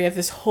mystery of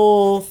this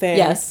whole thing.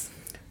 Yes.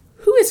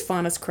 Who is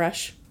Fauna's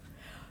crush?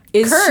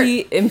 Is Kurt.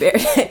 she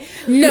embarrassed?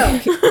 No,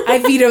 I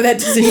veto that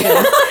decision.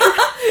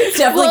 It's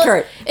definitely Well,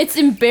 Kurt. it's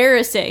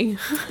embarrassing.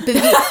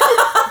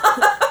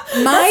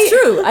 That's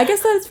true. I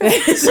guess that's fair.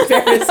 It's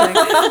embarrassing.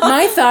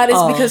 My thought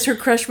is because her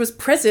crush was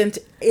present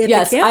at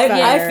Yes, the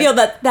campfire. I feel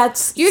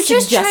that's You're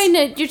just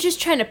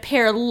trying to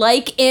pair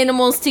like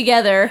animals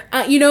together.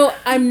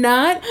 I'm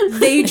not.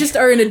 They just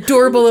are an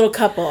adorable little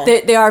couple.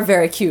 They are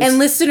very cute. And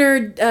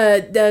listener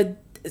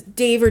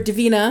Dave or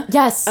Davina,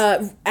 Yes.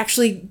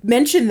 actually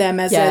mentioned them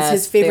as Yes,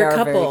 his they favorite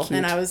are very couple, cute.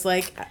 and I was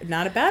like,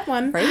 not a bad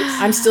one. Right?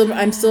 I'm still a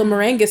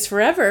Morangus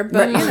forever,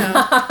 but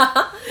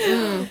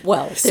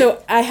well,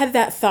 So I had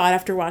that thought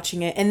after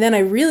watching it, and then I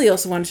really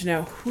also wanted to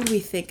know, who do we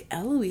think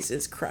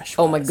Eloise's crush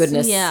was? oh my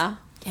goodness. Yeah.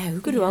 Yeah,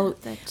 who could do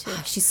That too.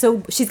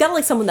 she's got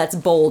like someone that's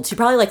bold. She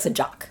probably likes a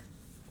jock.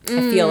 I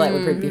feel that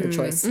would be her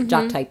choice.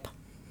 Jock type.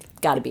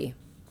 Gotta be.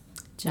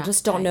 I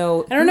just don't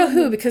know. I don't know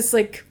who, because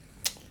like,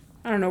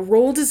 I don't know.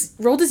 Rold is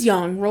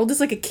young. Rold is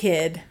like a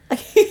kid.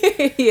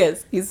 He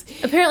is. He's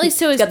Apparently,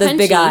 so is got those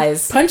Punchy. big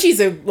eyes. Punchy's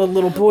a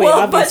little boy, Well,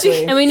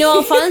 obviously. And we know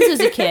Alfonso's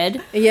a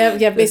kid. Yeah.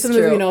 Based That's on the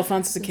movie, true. we know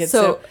Alfonso's a kid.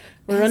 So- So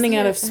we're running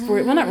out of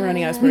sport. Well, not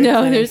running out of sport. No,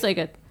 plenty. there's like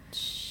a.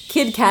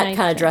 Kid Cat Nice.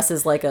 kind of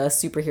dresses like a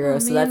superhero,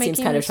 so man, that my seems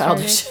game kind of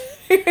restarted.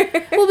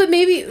 childish. Well, but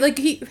maybe like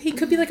he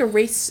could be like a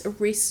race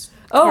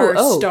car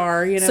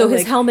star. So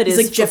his like, helmet he's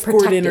is like Jeff for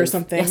Gordon or protective.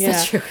 something. Yes, yeah.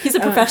 that's true. He's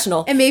a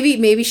professional. And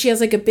maybe she has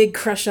like a big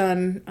crush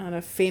on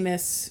a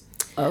famous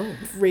Oh,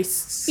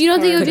 race. You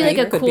don't think it would car be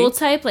like a Could cool be.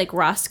 type, like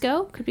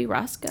Roscoe? Could be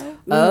Roscoe.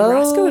 Ooh,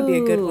 Roscoe would be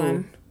a good Oh.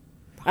 one.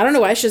 I don't know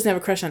why she doesn't have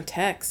a crush on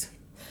Tex.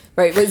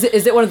 right.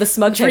 Is it one of the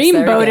smug types? There we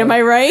Dreamboat, go. am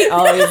I right?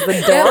 Oh,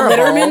 he's That adorable.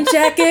 Letterman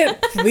jacket,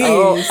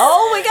 please.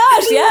 Oh my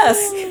gosh,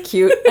 yes,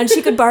 cute. And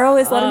she could borrow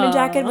his Letterman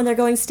jacket when they're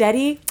going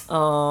steady.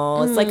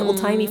 Oh, it's like old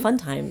timey fun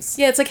times.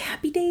 Yeah, it's like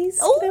Happy Days.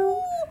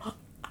 Oh.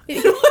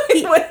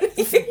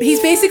 He's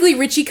basically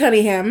Richie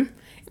Cunningham,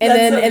 and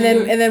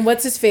then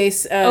what's his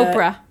face?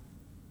 Oprah.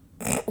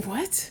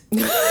 What?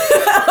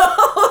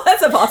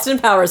 That's a Austin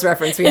Powers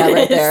reference we have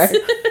right there.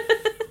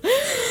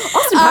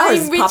 Austin Powers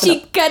is I'm popping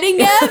Richie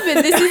Cunningham, and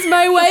this is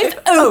my wife,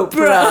 up.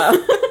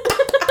 Oprah.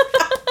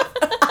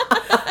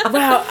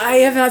 Wow, I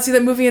have not seen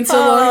that movie in so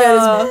long.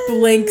 That is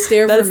blank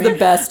stare That for is me. the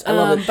best. I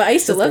love it. But I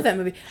used to love that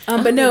movie.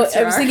 But no,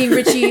 I was thinking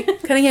Richie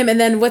Cunningham, and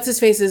then what's his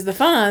face is the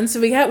Fonz.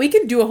 So we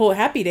could do a whole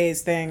Happy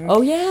Days thing.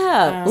 Oh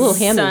yeah, a little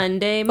Hammy.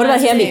 Sunday, What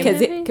about Hammy?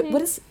 Monday, Because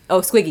what is?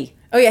 Oh, Squiggy.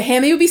 Oh yeah,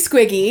 Hammy would be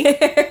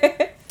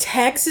Squiggy.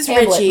 Tex is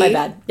Hamlet. Richie. My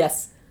bad.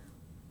 Yes.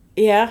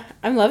 Yeah,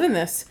 I'm loving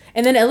this.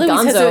 And then Eloise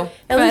Gonzo.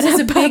 has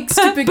a big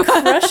stupid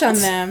crush on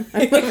them.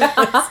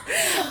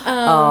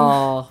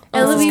 Oh,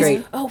 this is Eloise.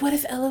 great. Oh, what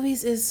if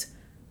Eloise is?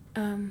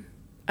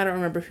 I don't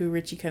remember who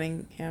Richie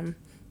Cunningham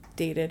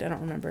dated. I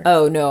don't remember.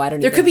 Oh no, I don't.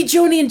 There could be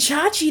Joni and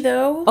Chachi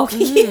though. Oh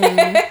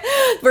yeah.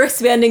 We're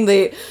expanding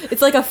the.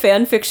 It's like a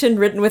fan fiction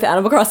written with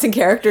Animal Crossing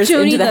characters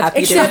Joni, into the that's- Happy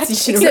Except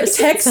Days universe.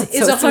 Tex That's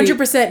is so sweet.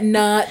 100%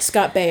 not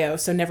Scott Baio,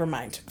 so never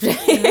mind.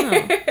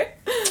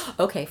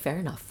 Okay, fair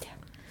enough.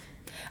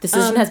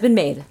 Decision has been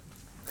made.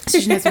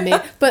 Decision has been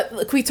made. But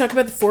can we talk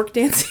about the fork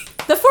dancing?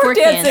 The fork Fork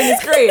dancing dance.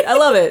 is great. I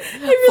love it. I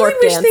really fork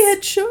wish dance. they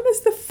had shown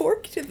us the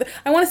fork.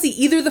 I want to see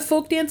either the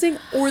folk dancing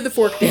or the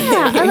fork dancing.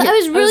 Yeah, I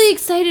was really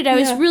excited. I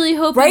was yeah. really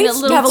hoping Right? that To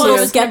little have a little Fauno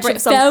was gonna sketch break.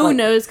 of some, like,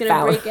 Fauno was gonna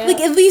Fauno. break out. Like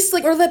at least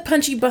or let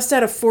Punchy bust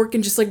out a fork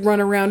and just like run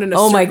around in a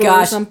Oh my circle or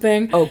gosh.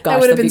 something. Oh gosh, that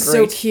would have that'd been be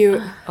so great.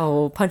 cute.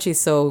 Oh, Punchy's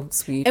so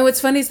sweet. And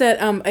what's funny is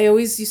that I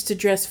always used to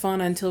dress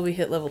Fauna until we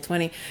hit level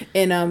 20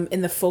 in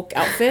the folk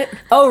outfit.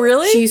 Oh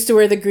really? She used to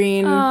wear the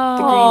green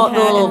hat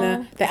little-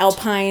 and the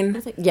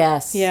alpine.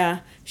 Yes. Yeah.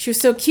 She was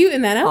so cute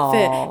in that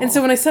outfit. Aw. And so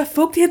when I saw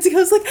folk dancing, I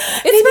was like,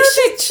 maybe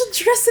she'll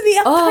dress in the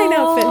alpine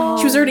outfit.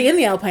 She was already in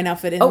the alpine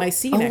outfit in my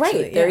scene, Oh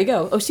actually. right, there you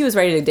go. Oh, she was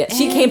ready to dance.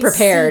 She came And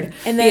prepared, scene.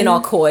 And being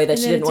all coy that and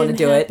she then didn't want to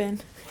do it.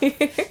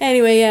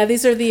 Anyway, yeah,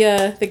 these are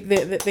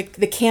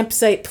the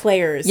campsite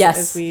players. Yes,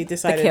 as we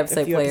decided the campsite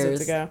a few players.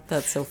 episodes ago.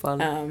 That's so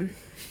fun. Um,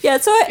 Yeah,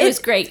 so It was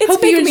great. It's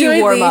Hope you making me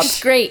enjoyed warm up, these.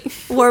 It's great.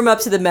 warm up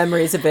to the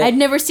memories a bit. I'd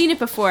never seen it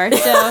before,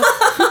 so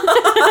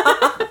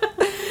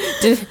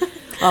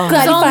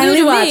glad you all new finally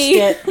to watched me.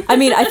 it. I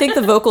mean, I think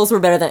the vocals were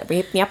better than.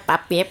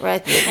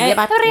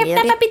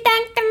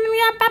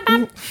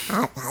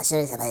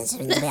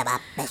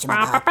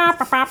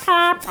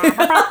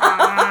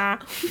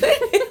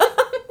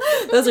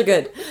 Those are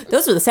good.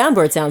 Those are the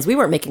soundboard sounds. We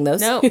weren't making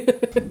those. no,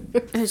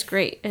 it was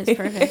great. It was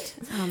perfect.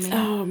 Oh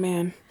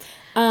man.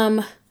 Oh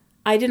man.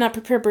 I did not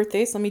prepare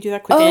birthdays. Let me do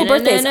that quickly. Oh,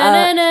 birthdays. You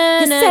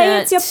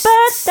say it's your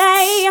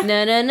birthday.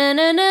 Na na na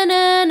na na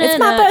na na. It's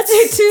my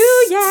birthday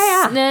too.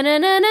 Yeah. Na na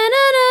na na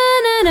na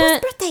na na.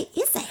 birthday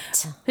is it?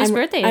 Whose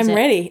birthday is I'm it?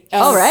 ready.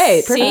 All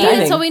right. See, Perfect that's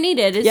timing. all we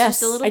needed. It's Yes.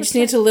 just a little. I just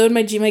need to load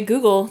my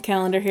Google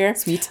calendar here.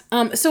 Sweet.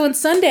 So on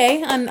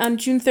Sunday, on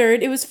June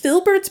 3rd, it was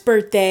Philbert's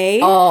birthday.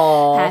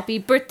 Oh. Happy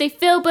birthday,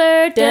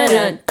 Philbert.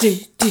 Dun,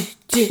 dun.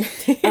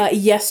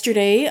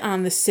 Yesterday,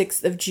 on the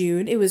 6th of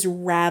June, it was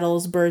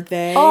Rattle's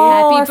birthday. Oh,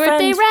 our Happy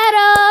birthday,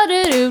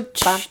 friend.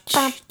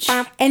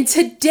 Rattle. And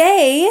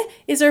today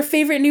is our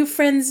favorite new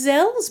friend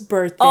Zell's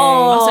birthday.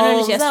 Also known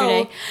as Zell.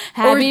 yesterday.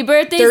 Happy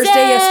birthday, Thursday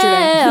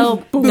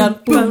Zell.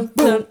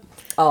 yesterday.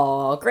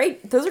 Oh,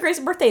 great. Those are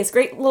great birthdays.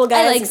 Great little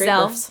guys. I like and great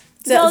Zell. births.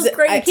 Zell's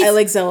great. I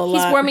like Zell a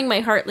lot. He's warming my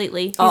heart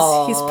lately.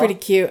 He's pretty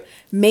cute.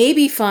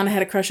 Maybe Fauna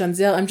had a crush on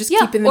Zell. I'm just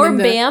keeping them or in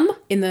the Bam.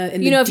 in the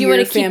You know, if you want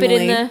to keep family.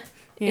 it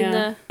in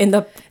the In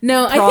the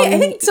No, I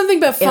think something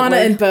about Fauna antler.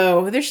 and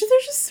Bo. They're just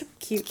so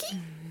cute.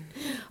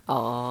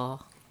 Aw.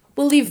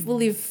 We'll leave.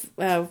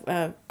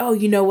 Oh,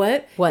 you know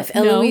what? What? If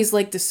Eloise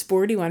liked a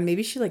sporty one,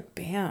 maybe she liked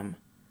Bam.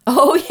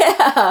 Oh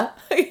yeah.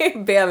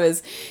 Bam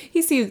is.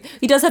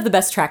 He does have the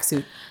best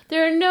tracksuit.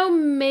 There are no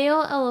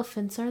male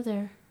elephants, are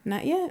there?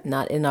 Not yet.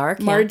 Not in our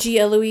camp. Margie,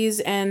 Eloise,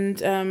 and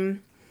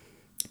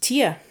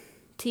Tia.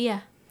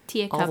 Tia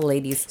All Cup. the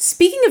ladies.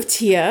 Speaking of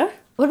Tia,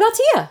 What about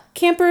Tia?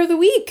 Camper of the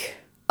Week.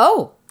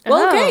 Oh.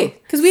 Well, Oh. okay.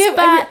 Because we have.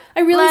 I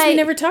realized we Spotlight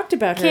never talked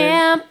about her.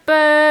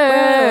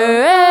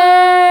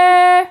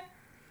 Camper.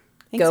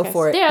 Thanks, Go guys.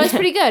 for it. Yeah, that was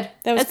pretty good.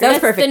 That was That's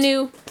perfect. the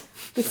new.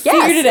 Yes,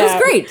 figured it that was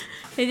out. great.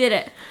 They did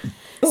it.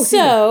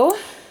 So,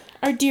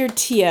 our dear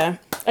Tia.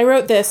 I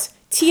wrote this.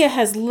 Tia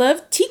has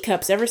loved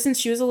teacups ever since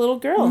she was a little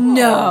girl.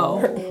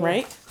 No.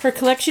 Right? Her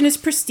collection is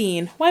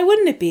pristine. Why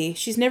wouldn't it be?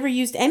 She's never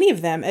used any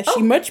of them, as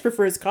she much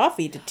prefers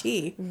coffee to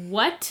tea.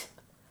 What?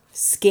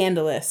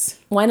 Scandalous.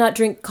 Why not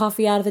drink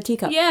coffee out of the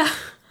teacup? Yeah.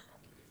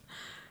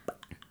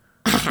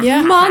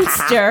 Yeah.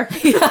 Monster.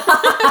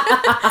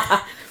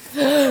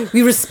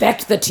 We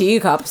respect the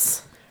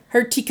teacups.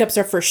 Her teacups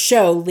are for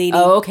show, lady.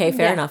 Oh, okay,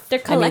 fair Yeah, enough. They're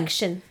I mean,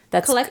 collection.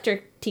 that's-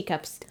 collector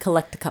teacups.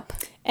 collect a cup.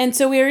 And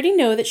so we already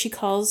know that she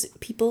calls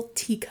people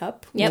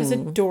teacup, which is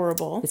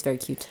adorable. It's very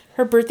cute.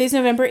 Her birthday's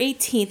November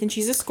 18th, and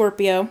she's a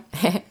Scorpio.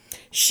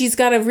 She's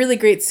got a really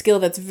great skill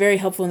that's very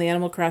helpful in the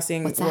Animal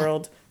Crossing that?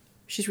 world.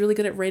 She's really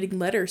good at writing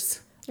letters.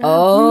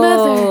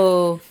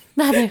 Oh.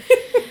 Mother.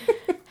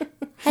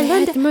 I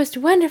had the most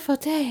wonderful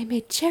day. I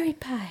made cherry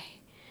pie.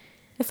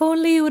 If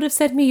only you would have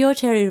sent me your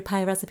cherry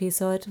pie recipe,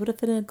 so it would have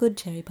been a good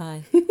cherry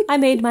pie. I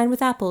made mine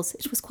with apples.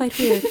 It was quite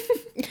weird.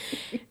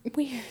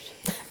 Weird.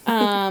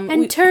 Um,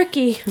 And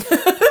turkey.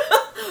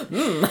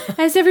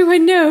 As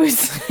everyone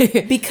knows,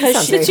 because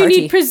Sounds she, very that you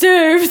hearty. need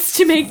preserves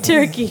to make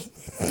turkey.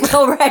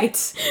 All right.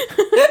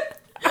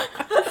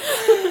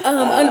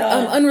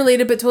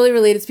 unrelated but totally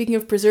related. Speaking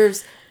of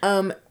preserves,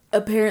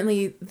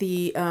 apparently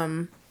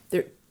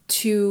there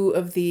two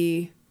of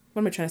the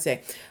what am I trying to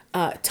say?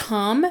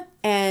 Tom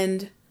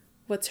and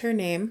what's her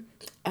name?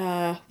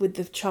 With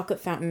the chocolate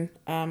fountain.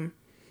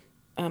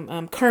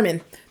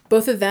 Carmen.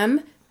 Both of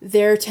them.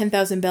 Their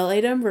 10,000 bell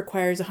item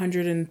requires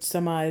 100 and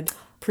some odd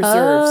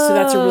preserves, so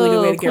that's a really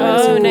good way to get rid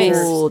of some nice.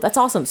 preserves. Oh, that's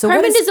awesome. So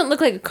Carmen what is doesn't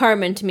look like a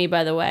Carmen to me,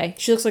 by the way.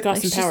 She looks like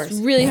Austin She's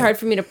Powers. really hard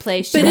for me to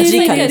place. She But looks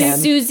it like a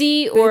is-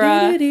 Susie or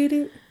a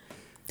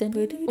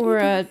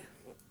Oprah.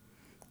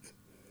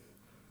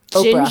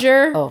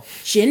 Ginger Oh,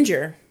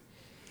 Ginger.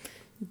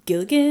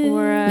 Gilligan.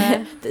 or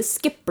a the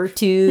skipper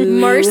too.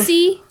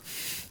 Marcy.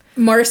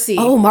 Marcy.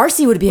 Oh,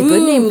 Marcy would be a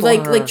good name for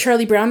like her. like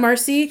Charlie Brown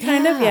Marcy,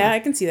 kind of. Yeah, I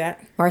can see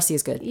that. Marcy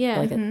is good. Yeah. I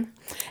like it.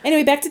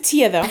 Anyway, back to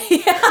Tia though.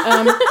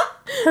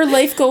 Her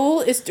life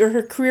goal is, or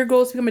her career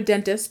goal is to become a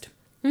dentist.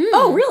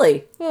 Oh,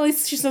 really? Well, at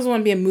least she doesn't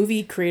want to be a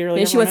movie creator. Like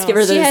Maybe she wants to get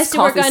rid of She those has to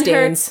work coffee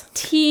on stains. her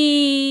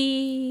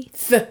teeth.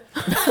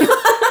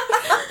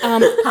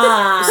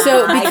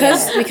 So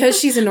because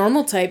she's a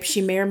normal type,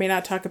 she may or may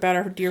not talk about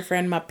our dear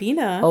friend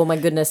Mapina Oh my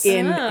goodness.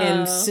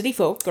 in City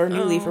Folk or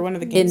New Leaf or one of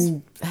the games.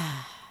 In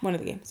One of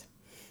the games.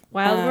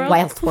 Wild World.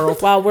 Wild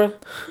World. Wild World.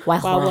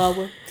 Wild Wild World. Wild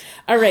World.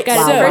 All right.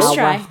 Got it So first wow,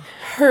 try. wow.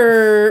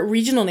 her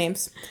regional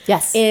names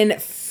Yes. in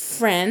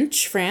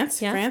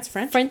France. Yeah. French.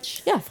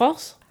 French. Yeah.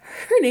 False.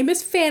 Her name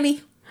is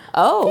Fanny.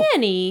 Oh.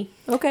 Fanny.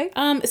 Okay.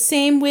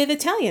 Same with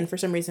Italian for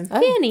some reason.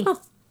 Fanny.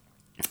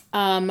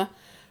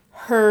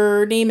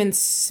 Her name in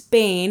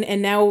Spain,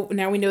 and now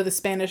we know the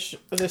Spanish.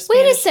 Wait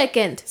a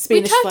second.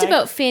 Spanish we talked flag.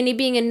 about Fanny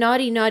being a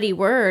naughty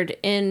word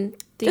in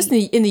the Just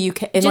in the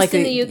UK. In just like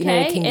in the the UK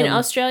United Kingdom. and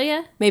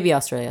Australia Maybe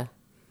Australia.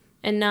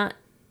 and not.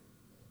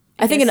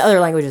 I think in guess other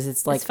languages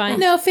it's like It's fine.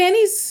 No,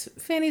 Fanny's.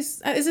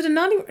 Is it a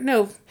naughty?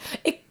 No,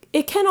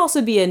 It can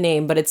also be a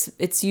name, but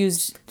it's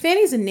used.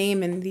 Fanny's a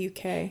name in the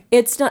UK.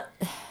 It's not.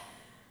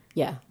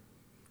 Yeah,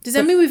 Does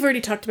that mean we've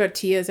already talked about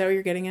Tia? Is that what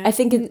you're getting at? I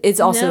think it's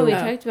also. no, we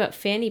talked about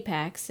fanny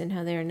packs and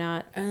how they're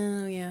not.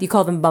 Oh yeah. You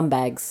call them bum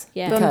bags.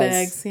 Yeah. Bum because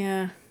bags.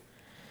 Yeah.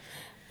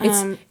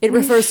 It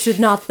refers to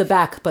not the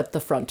back but the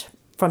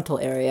frontal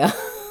area.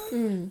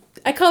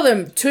 I call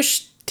them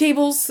tush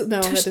tables.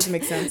 No, that doesn't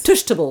make sense.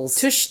 Tushtables.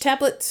 Tush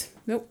tablets.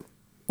 Nope.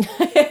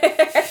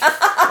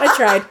 I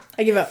tried.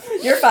 I give up.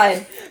 You're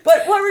fine.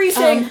 But what were you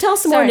saying? Tell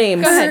us some more sorry.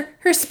 names. Go ahead.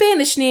 Her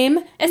Spanish name,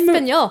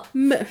 Espanol.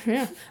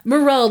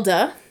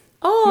 Meralda.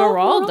 Oh,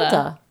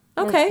 Meralda.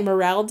 Okay.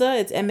 Meralda.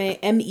 It's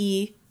MERALD.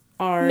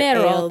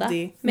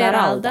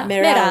 Meralda.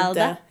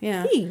 Meralda.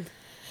 Yeah.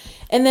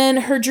 And then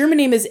her German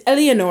name is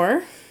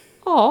Eleanor.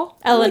 Oh,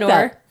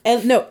 Eleanor.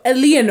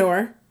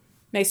 Eleanor.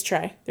 Nice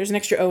try. There's an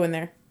extra O in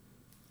there.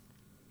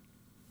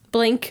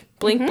 Blink.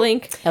 Blink.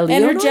 Blink. And her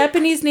Eleanor?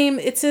 Japanese name,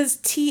 it says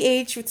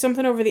TH with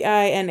something over the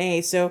I and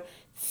A. So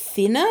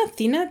Tina.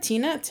 Tia.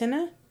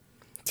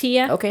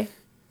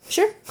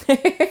 Sure.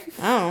 Okay.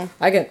 Oh.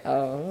 I get.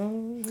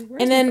 Oh.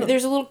 And then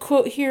there's a little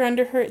quote here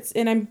under her,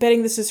 and I'm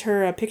betting this is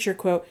her picture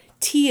quote.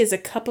 tea is a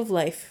cup of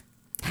life.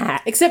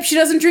 Ha. Except she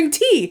doesn't drink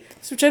tea,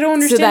 which I don't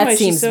understand So that why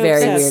seems she's so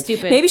very obsessed. weird.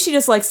 Stupid. Maybe she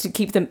just likes to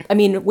keep them. I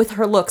mean, with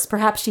her looks,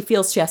 perhaps she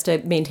feels she has to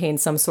maintain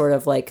some sort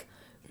of like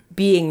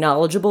being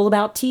knowledgeable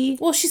about tea.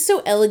 Well, she's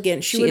so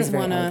elegant. She is wouldn't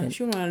very want to. elegant.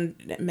 She wouldn't want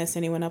to mess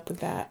anyone up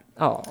with that.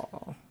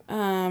 Oh,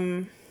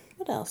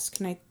 What else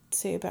can I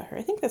say about her?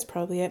 I think that's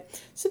probably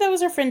it. So that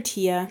was our friend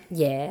Tia.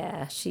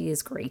 yeah, she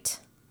is great.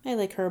 I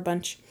like her a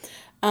bunch.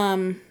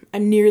 I'm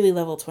nearly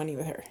level 20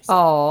 with her. So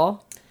Oh,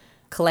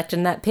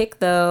 collecting that pic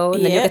though,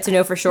 and then you'll Yeah. get to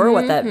know for sure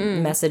what that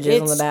message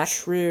is on the it's back.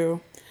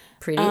 true.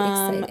 Pretty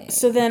exciting.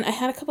 So then I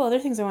had a couple other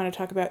things I want to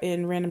talk about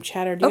in random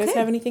chatter. Do you guys Okay.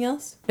 have anything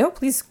else? No,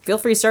 please feel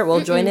free to start. We'll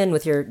join in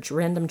with your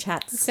random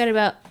chats. Got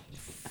about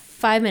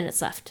 5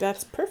 minutes left.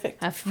 That's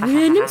perfect. Have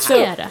random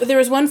So chatter. there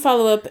was one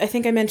follow-up. I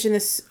think I mentioned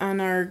this on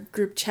our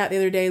group chat the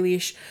other day,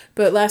 Leash.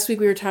 But last week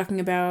we were talking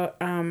about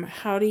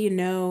how do you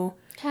know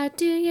How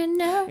do you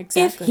know?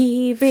 exactly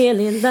He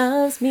really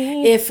loves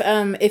me. if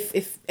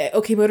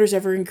OK Motors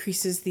ever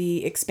increases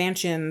the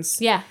expansions.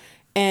 Yeah.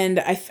 And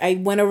I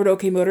went over to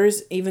OK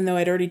Motors even though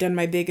I'd already done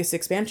my biggest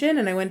expansion,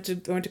 and I went to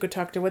go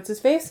talk to what's his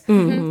face,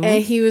 and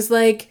he was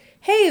like,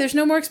 "Hey, there's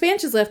no more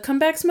expansions left. Come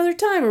back some other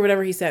time," or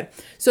whatever he said.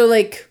 So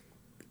like,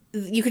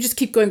 you could just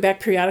keep going back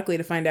periodically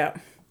to find out.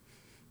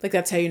 Like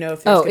that's how you know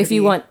if. There's Oh, gonna if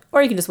you be- want,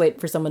 or you can just wait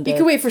for someone to. You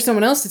can wait for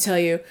someone else to tell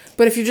you,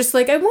 but if you're just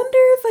like, I wonder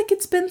if I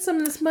could spend some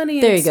of this money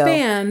and There you go.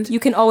 expand, You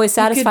can always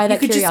satisfy that you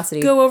could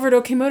curiosity. Just go over to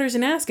OK Motors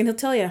and ask, and he'll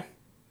tell you.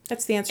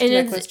 That's the answer And to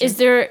that is, question. is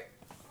there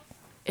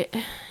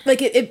Like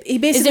he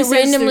basically is it says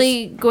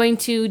randomly going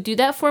to do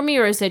that for me,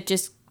 or is it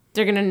just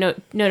they're going to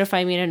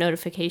notify me in a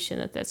notification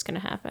that that's going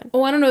to happen?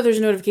 Oh, I don't know if there's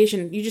a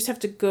notification. You just have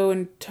to go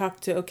and talk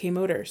to OK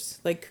Motors.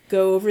 Like,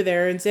 go over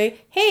there and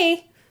say,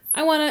 hey,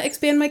 I want to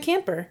expand my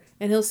camper.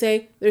 And he'll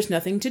say, there's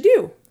nothing to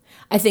do.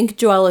 I think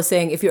Joelle is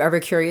saying if you're ever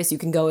curious, you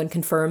can go and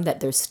confirm that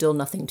there's still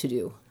nothing to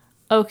do.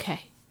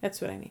 Okay. That's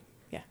what I mean.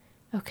 Yeah.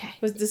 Okay.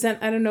 Does that,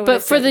 I don't know what I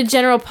But for said. the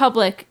general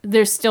public,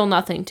 there's still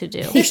nothing to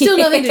do. There's still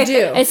nothing to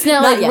do. It's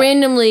not, Not like yet.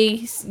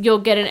 randomly you'll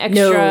get an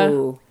extra.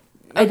 No.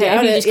 I Okay, doubt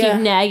if you it, just yeah.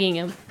 keep nagging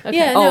him. Okay.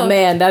 Yeah, Oh no.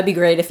 man, that'd be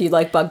great if you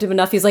like bugged him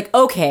enough. He's like,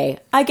 okay,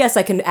 I guess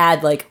I can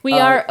add like We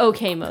are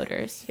OK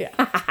Motors.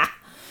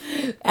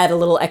 add a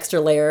little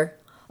extra layer,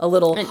 a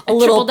little a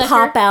little triple-decker?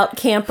 pop out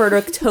camper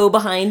to tow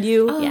behind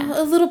you.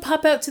 Yeah. A little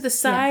pop out to the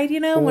side,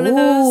 you know? One of Ooh,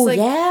 those, like,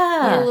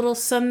 yeah. little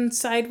sun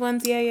side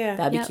ones. Yeah, yeah.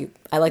 That'd be Yep. cute.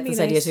 I like That'd this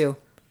be idea nice. too.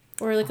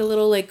 Or like a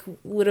little, like,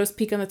 widow's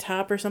peak on the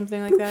top or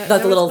something like that. Is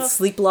Like that a what little it's called?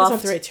 sleep That's loft.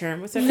 not the right term.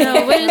 What's that?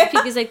 No, Widow's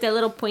Peak is like that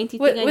little pointy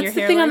thing on your What's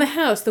the hairline. thing on the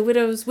house? The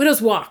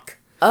widow's walk.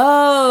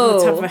 Oh, On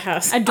the top of a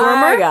house. A dormer?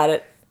 I got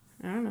it.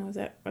 I don't know. Is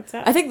that what's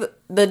that? I think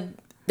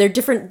they're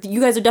different. You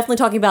guys are definitely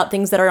talking about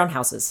things that are on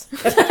houses.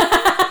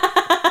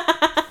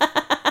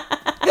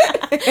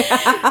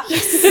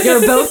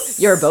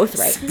 You're both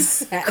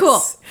right.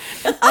 Cool.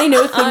 I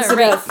know things All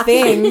right. about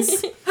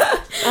things. Things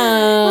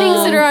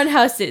that are on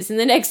houses in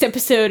the next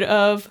episode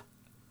of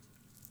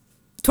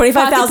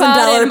 $25,000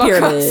 Animal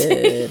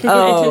pyramid.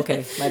 Oh,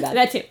 okay, my bad.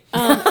 that too.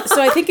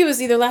 So I think it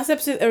was either last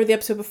episode or the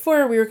episode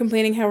before we were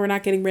complaining how we're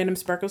not getting random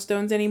sparkle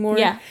stones anymore.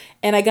 Yeah.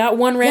 And I got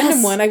one random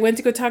Yes. one. I went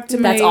to go talk to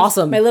That's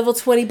awesome. my level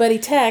 20 buddy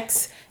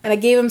Tex, and I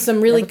gave him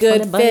some really Level 20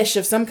 good buddy. fish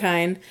of some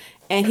kind.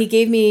 And he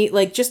gave me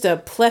like just a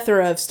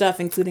plethora of stuff,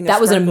 including a That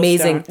was an sparkle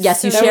amazing. stone.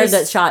 Yes, you That shared was-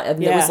 that shot,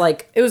 and it yeah. was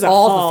like It was a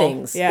all haul. the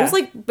things. Yeah. It was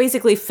like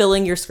basically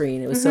filling your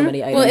screen. It was so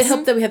many items. Well, it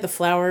helped that we had the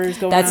flowers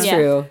going That's on. Yeah.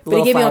 true. But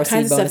he gave me all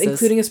kinds of stuff, bonuses.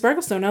 including a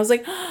sparkle stone. I was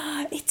like,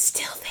 it's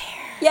still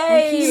there.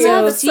 Yay! He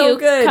loves so you.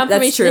 good. That's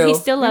Confirmation that true. he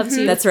still loves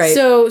you. That's right.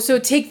 So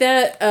take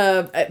that,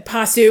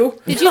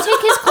 Pasu. Did you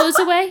take his clothes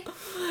away?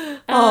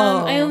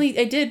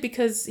 I did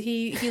because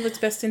he looks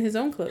best in his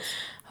own clothes.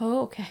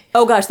 Oh, okay.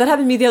 Oh gosh, that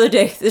happened to me the other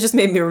day. It just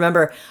made me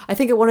remember. I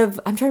think I'm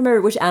trying to remember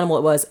which animal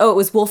it was. Oh, it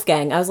was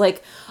Wolfgang. I was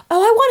like, oh,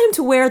 I want him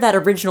to wear that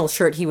original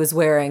shirt he was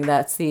wearing.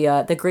 That's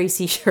the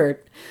Gracie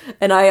shirt.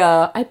 And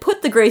I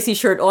put the Gracie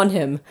shirt on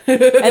him.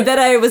 And then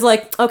I was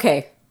like,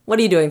 okay, what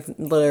are you doing,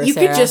 little You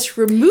Sarah? could just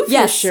remove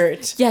Yes. your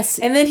shirt. Yes.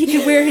 And then he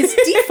could wear his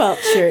default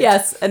shirt.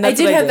 Yes, and that's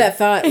I did what I have did. that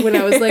thought when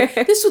I was like,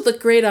 this would look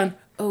great on.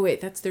 Oh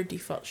wait, that's their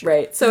default shirt.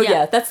 Right. So Yeah.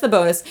 yeah, that's the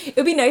bonus. It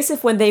would be nice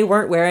if when they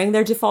weren't wearing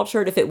their default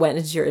shirt, if it went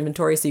into your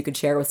inventory so you could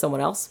share with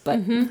someone else. But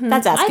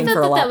that's I asking thought for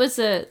a that lot. that was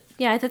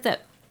I thought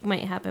that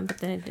might happen, but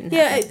then it didn't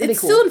Yeah, happen. it's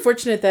still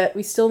unfortunate that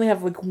we still only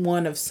have like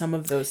one of some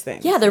of those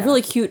things. Yeah, they're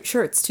really cute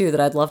shirts too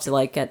that I'd love to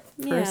like get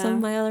for Yeah. some of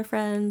my other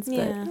friends.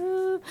 Yeah.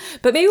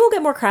 But maybe we'll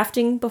get more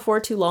crafting before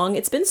too long.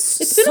 It's been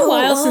It's been a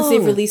while since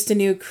they've released a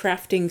new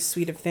crafting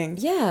suite of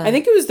things. Yeah. I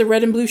think it was the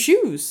red and blue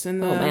shoes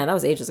and the Oh man, that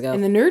was ages ago.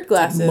 and the nerd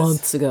glasses.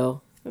 Months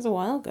ago. It was a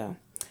while ago.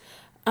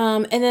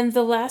 And then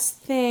the last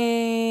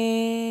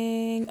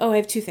thing. Oh, I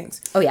have two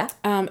things. Oh yeah.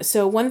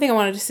 So one thing I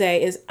wanted to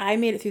say is I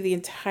made it through the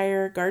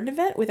entire garden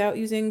event without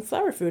using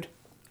flower food.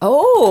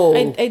 Oh,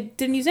 I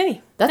didn't use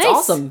any. that's Nice.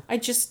 awesome. I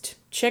just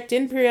checked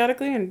in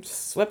periodically and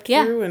swept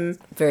Yeah. through and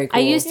Very cool.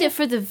 I used it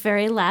for the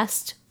very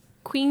last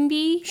queen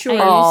bee. Sure. I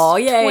used Aw,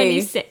 yay.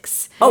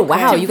 26. Oh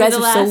wow, Okay. you For guys the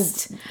are last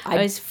so I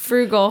was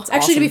frugal.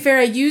 Actually, to be fair,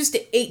 I used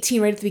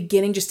 18 right at the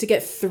beginning just to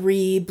get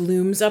 3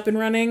 blooms up and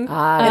running, and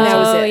Ah. that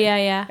was Oh, it.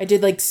 yeah. I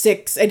did like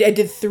 6. I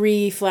did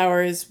 3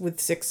 flowers with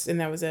 6, and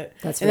that was it.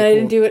 That's and then very I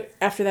didn't cool. do it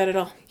after that at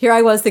all. Here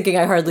I was thinking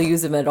I hardly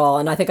use them at all,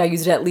 and I think I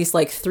used at least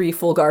like 3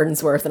 full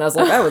gardens worth, and I was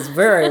like, I was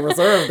very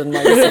reserved in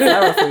my use of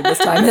flower food this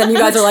time. And then you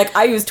guys are like,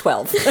 I used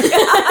 12.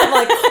 I'm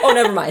like, oh,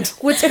 never mind.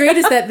 What's great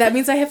is that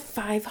means I have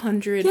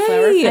 500 flower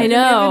food I in my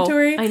know.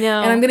 inventory. I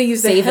know. And I'm going to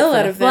use the Save it hell for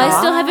out the of that. Well, I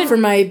still haven't- for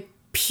my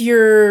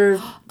pure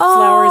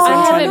flowers. I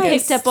and haven't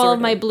nice. picked up all of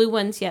my Sorted. blue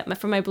ones yet.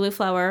 For my blue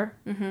flower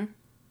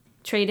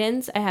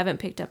trade-ins, I haven't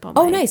picked up all.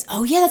 Oh, mine. nice.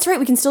 Oh, yeah, that's right.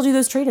 We can still do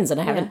those trade-ins, and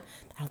I haven't.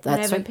 I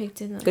That's haven't right.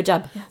 picked in them. Good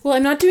job. Well,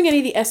 I'm not doing any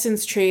of the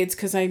essence trades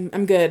because I'm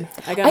good.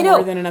 I got I know.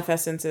 more than enough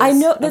essences. I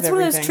know of that's one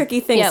of those everything. tricky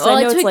things. Yeah, So well, I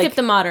I know it's tweaked like up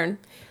the modern.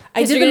 I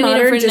 'Cause did you're the gonna need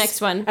 'em modern for the just,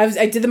 next one.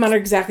 I did the modern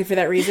exactly for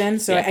that reason.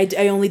 So Yeah.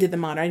 I only did the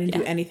modern. I didn't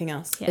do anything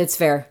else. Yeah. it's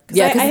fair.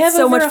 Yeah, I because have it's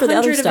so over much for the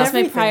other 100 of stuff. That's my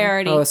everything.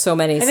 priority. Oh, so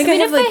many. I think I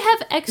mean, I if have like I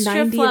have extra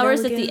 90 of flowers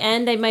at elegant. the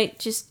end, I might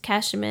just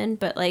cash them in.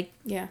 But like,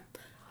 Yeah.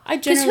 I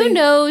because generally who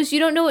knows? You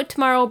don't know what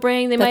tomorrow will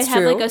bring. They That's might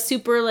have like true. a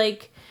super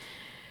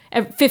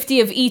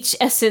 50 of each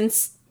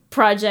essence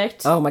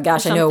project. Oh my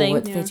gosh, or I know something.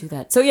 what they do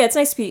that. So yeah,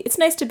 it's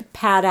nice to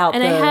pad out.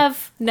 And the, I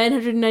have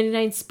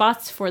 999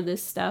 spots for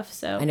this stuff.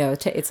 So, I know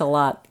it's a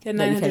lot. Got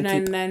that you can keep.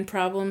 999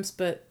 problems,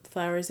 but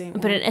flowers ain't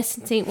but one. an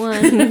essence ain't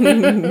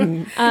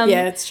one.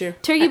 Yeah, it's true.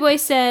 Turkey Boy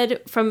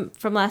said from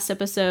last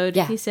episode.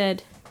 Yeah. He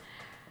said.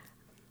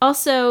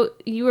 Also,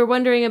 you were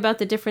wondering about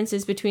the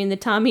differences between the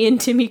Tommy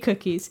and Timmy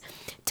cookies.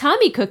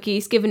 Tommy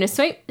cookies give an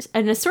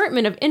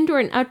assortment of indoor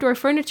and outdoor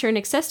furniture and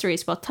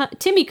accessories, while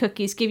Timmy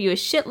cookies give you a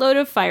shitload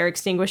of fire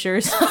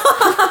extinguishers.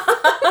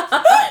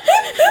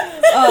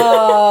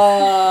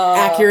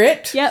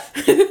 Accurate. Yep.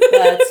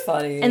 That's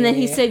funny. And then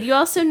he said, you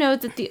also know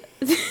that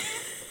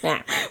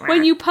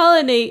when you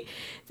pollinate,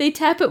 they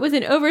tap it with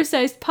an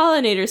oversized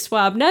pollinator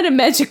swab, not a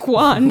magic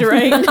wand,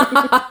 right?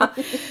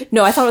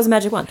 No, I thought it was a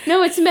magic wand.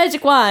 No, it's a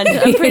magic wand.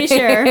 I'm pretty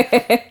sure.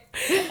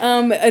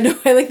 I know.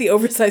 I like the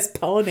oversized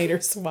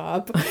pollinator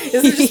swab.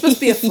 Isn't it just supposed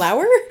to be a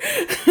flower?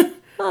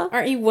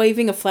 Aren't you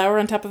waving a flower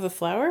on top of a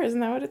flower?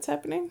 Isn't that what it's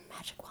happening?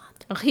 Magic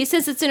wand. Oh, he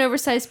says it's an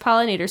oversized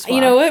pollinator swab.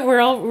 You know what?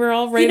 We're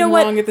all right know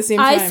what? along at the same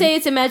time. I say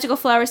it's a magical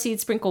flower seed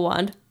sprinkle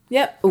wand.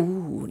 Yep.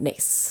 Ooh,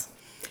 nice.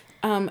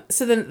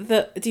 So then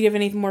do you have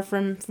anything more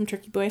from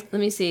Turkey Boy? Let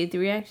me see the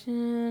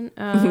reaction.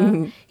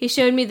 He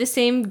showed me the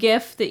same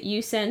GIF that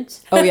you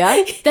sent Oh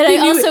yeah. that I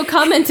also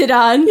commented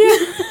on.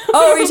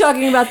 Oh, are you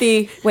talking about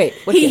the wait?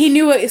 What He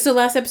knew what. So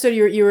last episode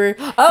you were Oh, you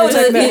were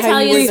talking the about how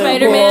you Italian were so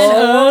Spider-Man.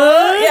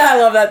 cool. yeah, I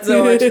love that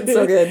so much. It's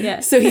so good. Yeah.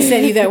 So he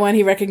sent you that one.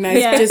 He recognized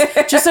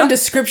Yeah. just on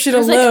description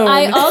Like, alone.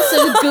 I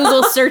also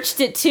Google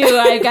searched it too.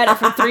 I got it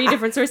from 3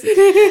 different sources.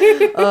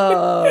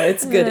 Oh,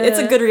 it's good. It's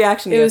a good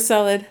reaction. it GIF. was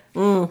solid.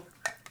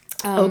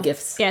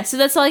 gifts. Yeah, so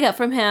that's all I got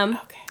from him.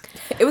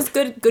 It was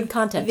good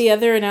content. The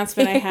other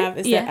announcement I have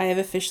is Yeah. that I have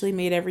officially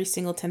made every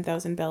single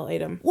 10,000 bell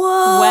item. Whoa,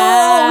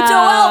 Wow.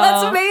 Joelle,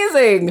 that's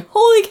amazing!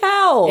 Holy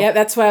cow! Yeah,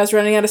 that's why I was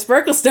running out of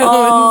sparkle stones.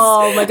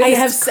 Oh my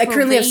goodness, I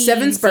currently have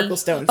 7 crazy. sparkle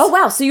stones. Oh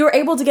wow! So you were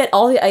able to get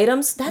all the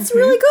items. That's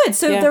really good.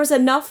 So Yeah. there was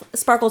enough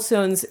sparkle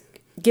stones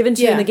given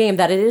to you in Yeah. the game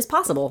that it is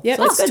possible. yeah,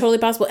 so that's that's good. totally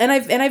possible. And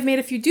I've made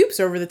a few dupes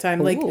over the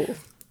time, Ooh.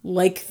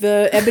 like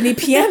the ebony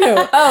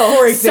piano,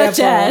 for example. Such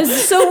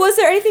as So was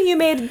there anything you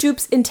made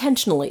dupes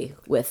intentionally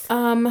with?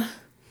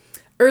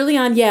 Early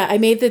on, yeah, I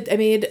made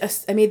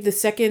the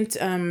second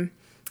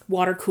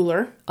water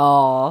cooler.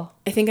 Aw.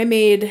 I think I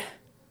made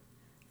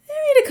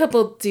a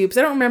couple dupes.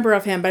 I don't remember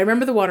offhand, but I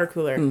remember the water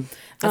cooler.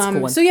 that's a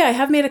cool one. So yeah, I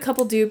have made a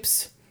couple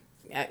dupes.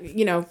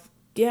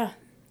 Yeah,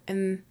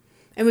 and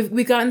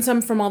we've gotten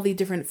some from all the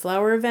different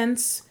flower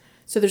events.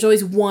 So there's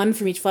always one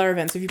from each flower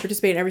event. So if you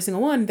participate in every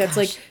single one, that's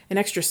like an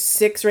extra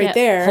 6 right Yeah.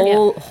 there.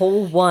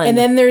 Whole one. And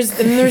then there's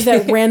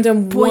that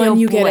random Boy, oh one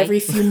you get boy. every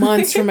few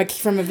months from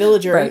a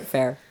villager. right,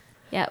 fair.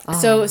 yeah.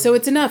 So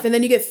it's enough, and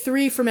then you get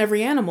 3 from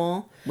every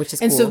animal, Which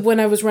is and so cool. when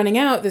I was running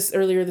out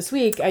earlier this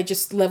week, I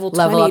just leveled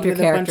Level 20 up your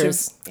with a bunch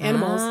characters. of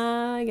animals,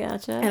 I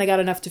gotcha. and I got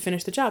enough to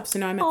finish the job. So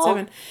now I'm at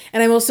 7,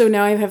 and I'm also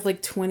now I have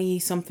like 20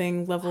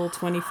 something level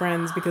 20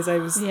 friends because I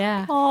was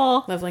Yeah.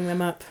 leveling them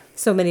up.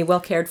 So many well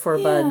cared for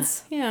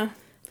buds. Yeah,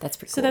 That's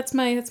pretty so cool.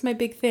 that's my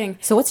big thing.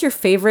 So what's your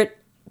favorite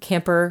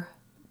camper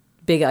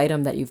big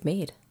item that you've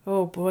made?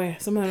 Oh boy,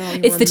 some of them I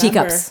don't even It's the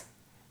remember. teacups.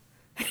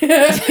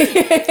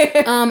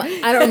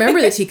 I don't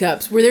remember the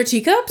teacups. Were there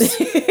teacups?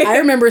 I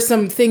remember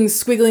some things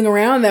squiggling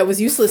around that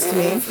was useless to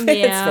me.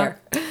 Yeah.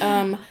 It's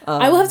fair.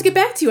 I will have to get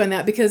back to you on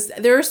that because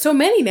there are so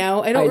many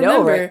now. I don't I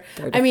know, remember.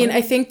 right? I mean,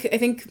 I think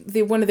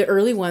one of the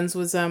early ones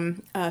was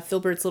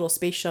Filbert's little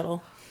space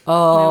shuttle.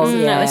 Oh, That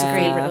was, yeah. that was a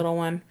favorite little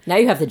one. Now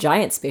you have the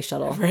giant space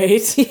shuttle.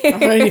 Right? I'm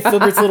gonna need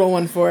Filbert's little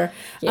one for.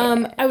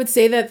 I would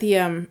say that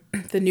the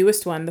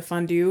newest one, the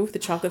fondue, the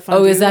chocolate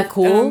fondue. Oh, is that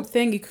cool?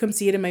 Thing you can come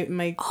see it in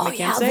my yeah,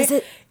 campsite.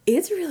 visit.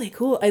 It's really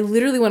cool. I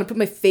literally want to put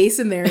my face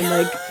in there and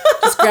like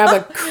just grab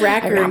a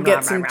cracker and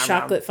get some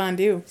chocolate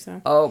fondue.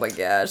 So Oh my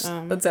gosh,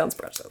 that sounds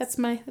precious. that's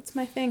my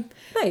thing.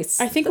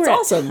 Nice. I think That's we're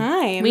awesome. at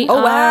time. We Oh,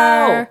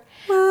 wow. are.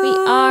 We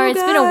are.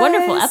 It's been a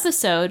wonderful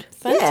episode.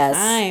 Fun Yes.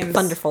 times.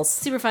 Wonderful.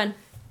 Super fun.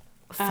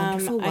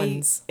 Wonderful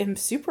ones. I am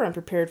super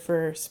unprepared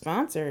for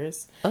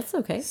sponsors, That's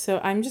okay. so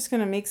I'm just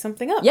gonna make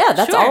something up. Yeah,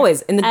 that's Sure.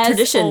 always in the As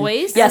tradition.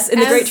 always. Yes, in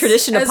the great As-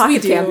 tradition of as we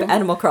Pocket Camp do.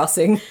 Animal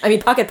Crossing. I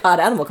mean, Pocket Pod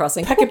Animal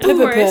Crossing. Pocket Of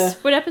course. Pippa.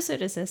 What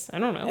episode is this? I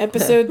don't know.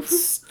 Episode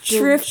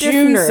Drift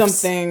June Nerfs.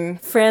 something.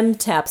 Friend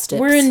Tapsticks.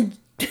 We're in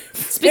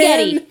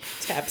Spaghetti.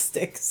 fan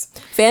Tapsticks.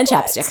 Fan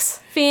Chapsticks.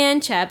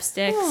 Fan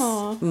chapsticks.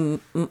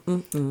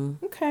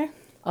 Aw. Okay.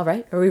 All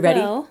right, are we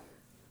ready? Well,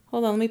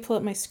 hold on. Let me pull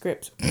up my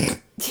script.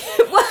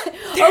 What?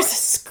 There's a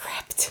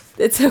script.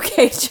 It's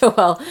okay,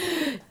 Joelle.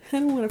 I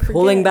don't want to forget.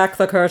 Pulling back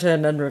the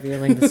curtain and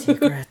revealing the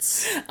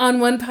secrets. On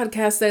one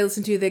podcast that I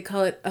listen to, they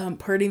call it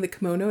parting the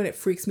kimono, and it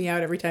freaks me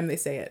out every time they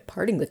say it.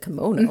 Parting the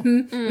kimono. I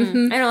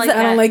don't like I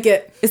that. don't like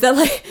it. Is that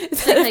like?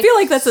 I feel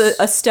like that's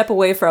a step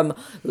away from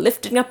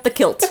lifting up the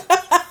kilt.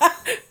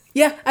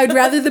 Yeah, I'd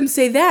rather them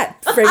say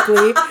that,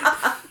 frankly,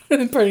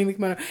 than parting the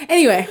kimono.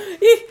 Anyway,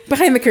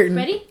 behind the curtain.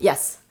 Ready?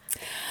 Yes.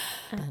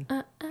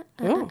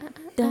 Oh.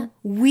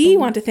 We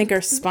want to thank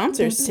our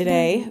sponsors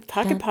today.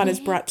 Pocket Pod is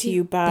brought to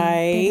you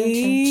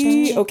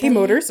by OK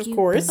Motors, of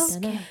course,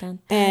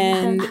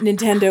 and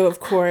Nintendo, of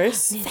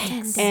course,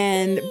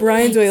 and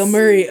Brian Doyle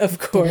Murray, of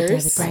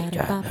course,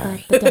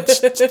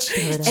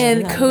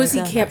 and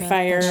Cozy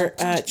Campfire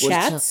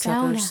Chats,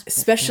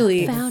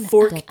 especially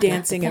fork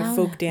dancing and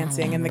folk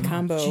dancing and the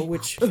combo,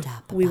 which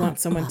we want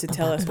someone to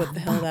tell us what the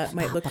hell that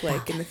might look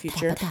like in the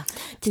future.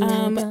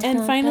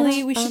 And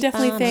finally, we should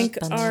definitely thank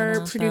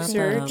our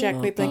producer, Jack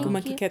White Blanco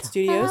Monkey Cat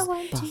Studios.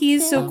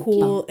 He's so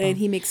cool and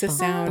he makes us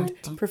sound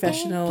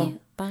professional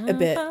a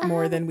bit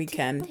more than we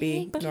can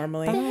be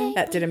normally.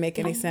 That didn't make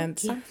any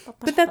sense.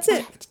 But that's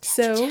it.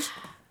 So